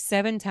to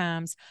 7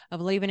 times of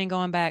leaving and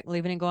going back,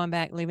 leaving and going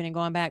back, leaving and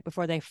going back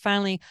before they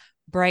finally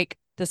break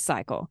the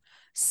cycle.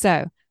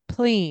 So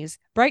please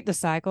break the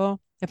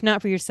cycle. If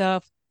not for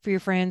yourself, for your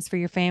friends, for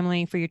your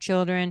family, for your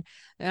children,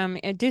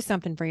 and do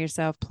something for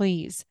yourself,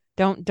 please.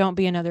 Don't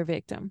be another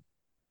victim.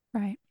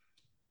 Right.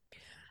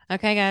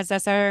 Okay, guys,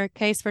 that's our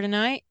case for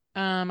tonight.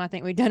 I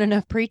think we've done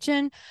enough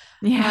preaching.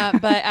 Yeah.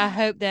 But I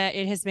hope that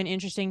it has been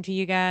interesting to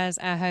you guys.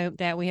 I hope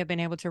that we have been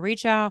able to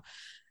reach y'all,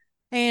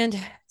 and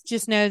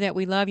just know that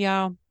we love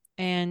y'all,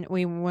 and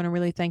we want to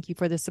really thank you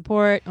for the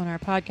support on our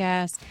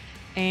podcast.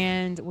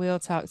 And we'll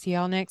talk to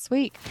y'all next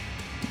week.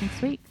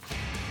 Next week.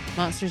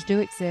 Monsters do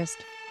exist.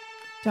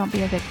 Don't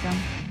be a victim.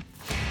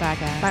 Bye,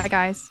 guys. Bye,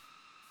 guys.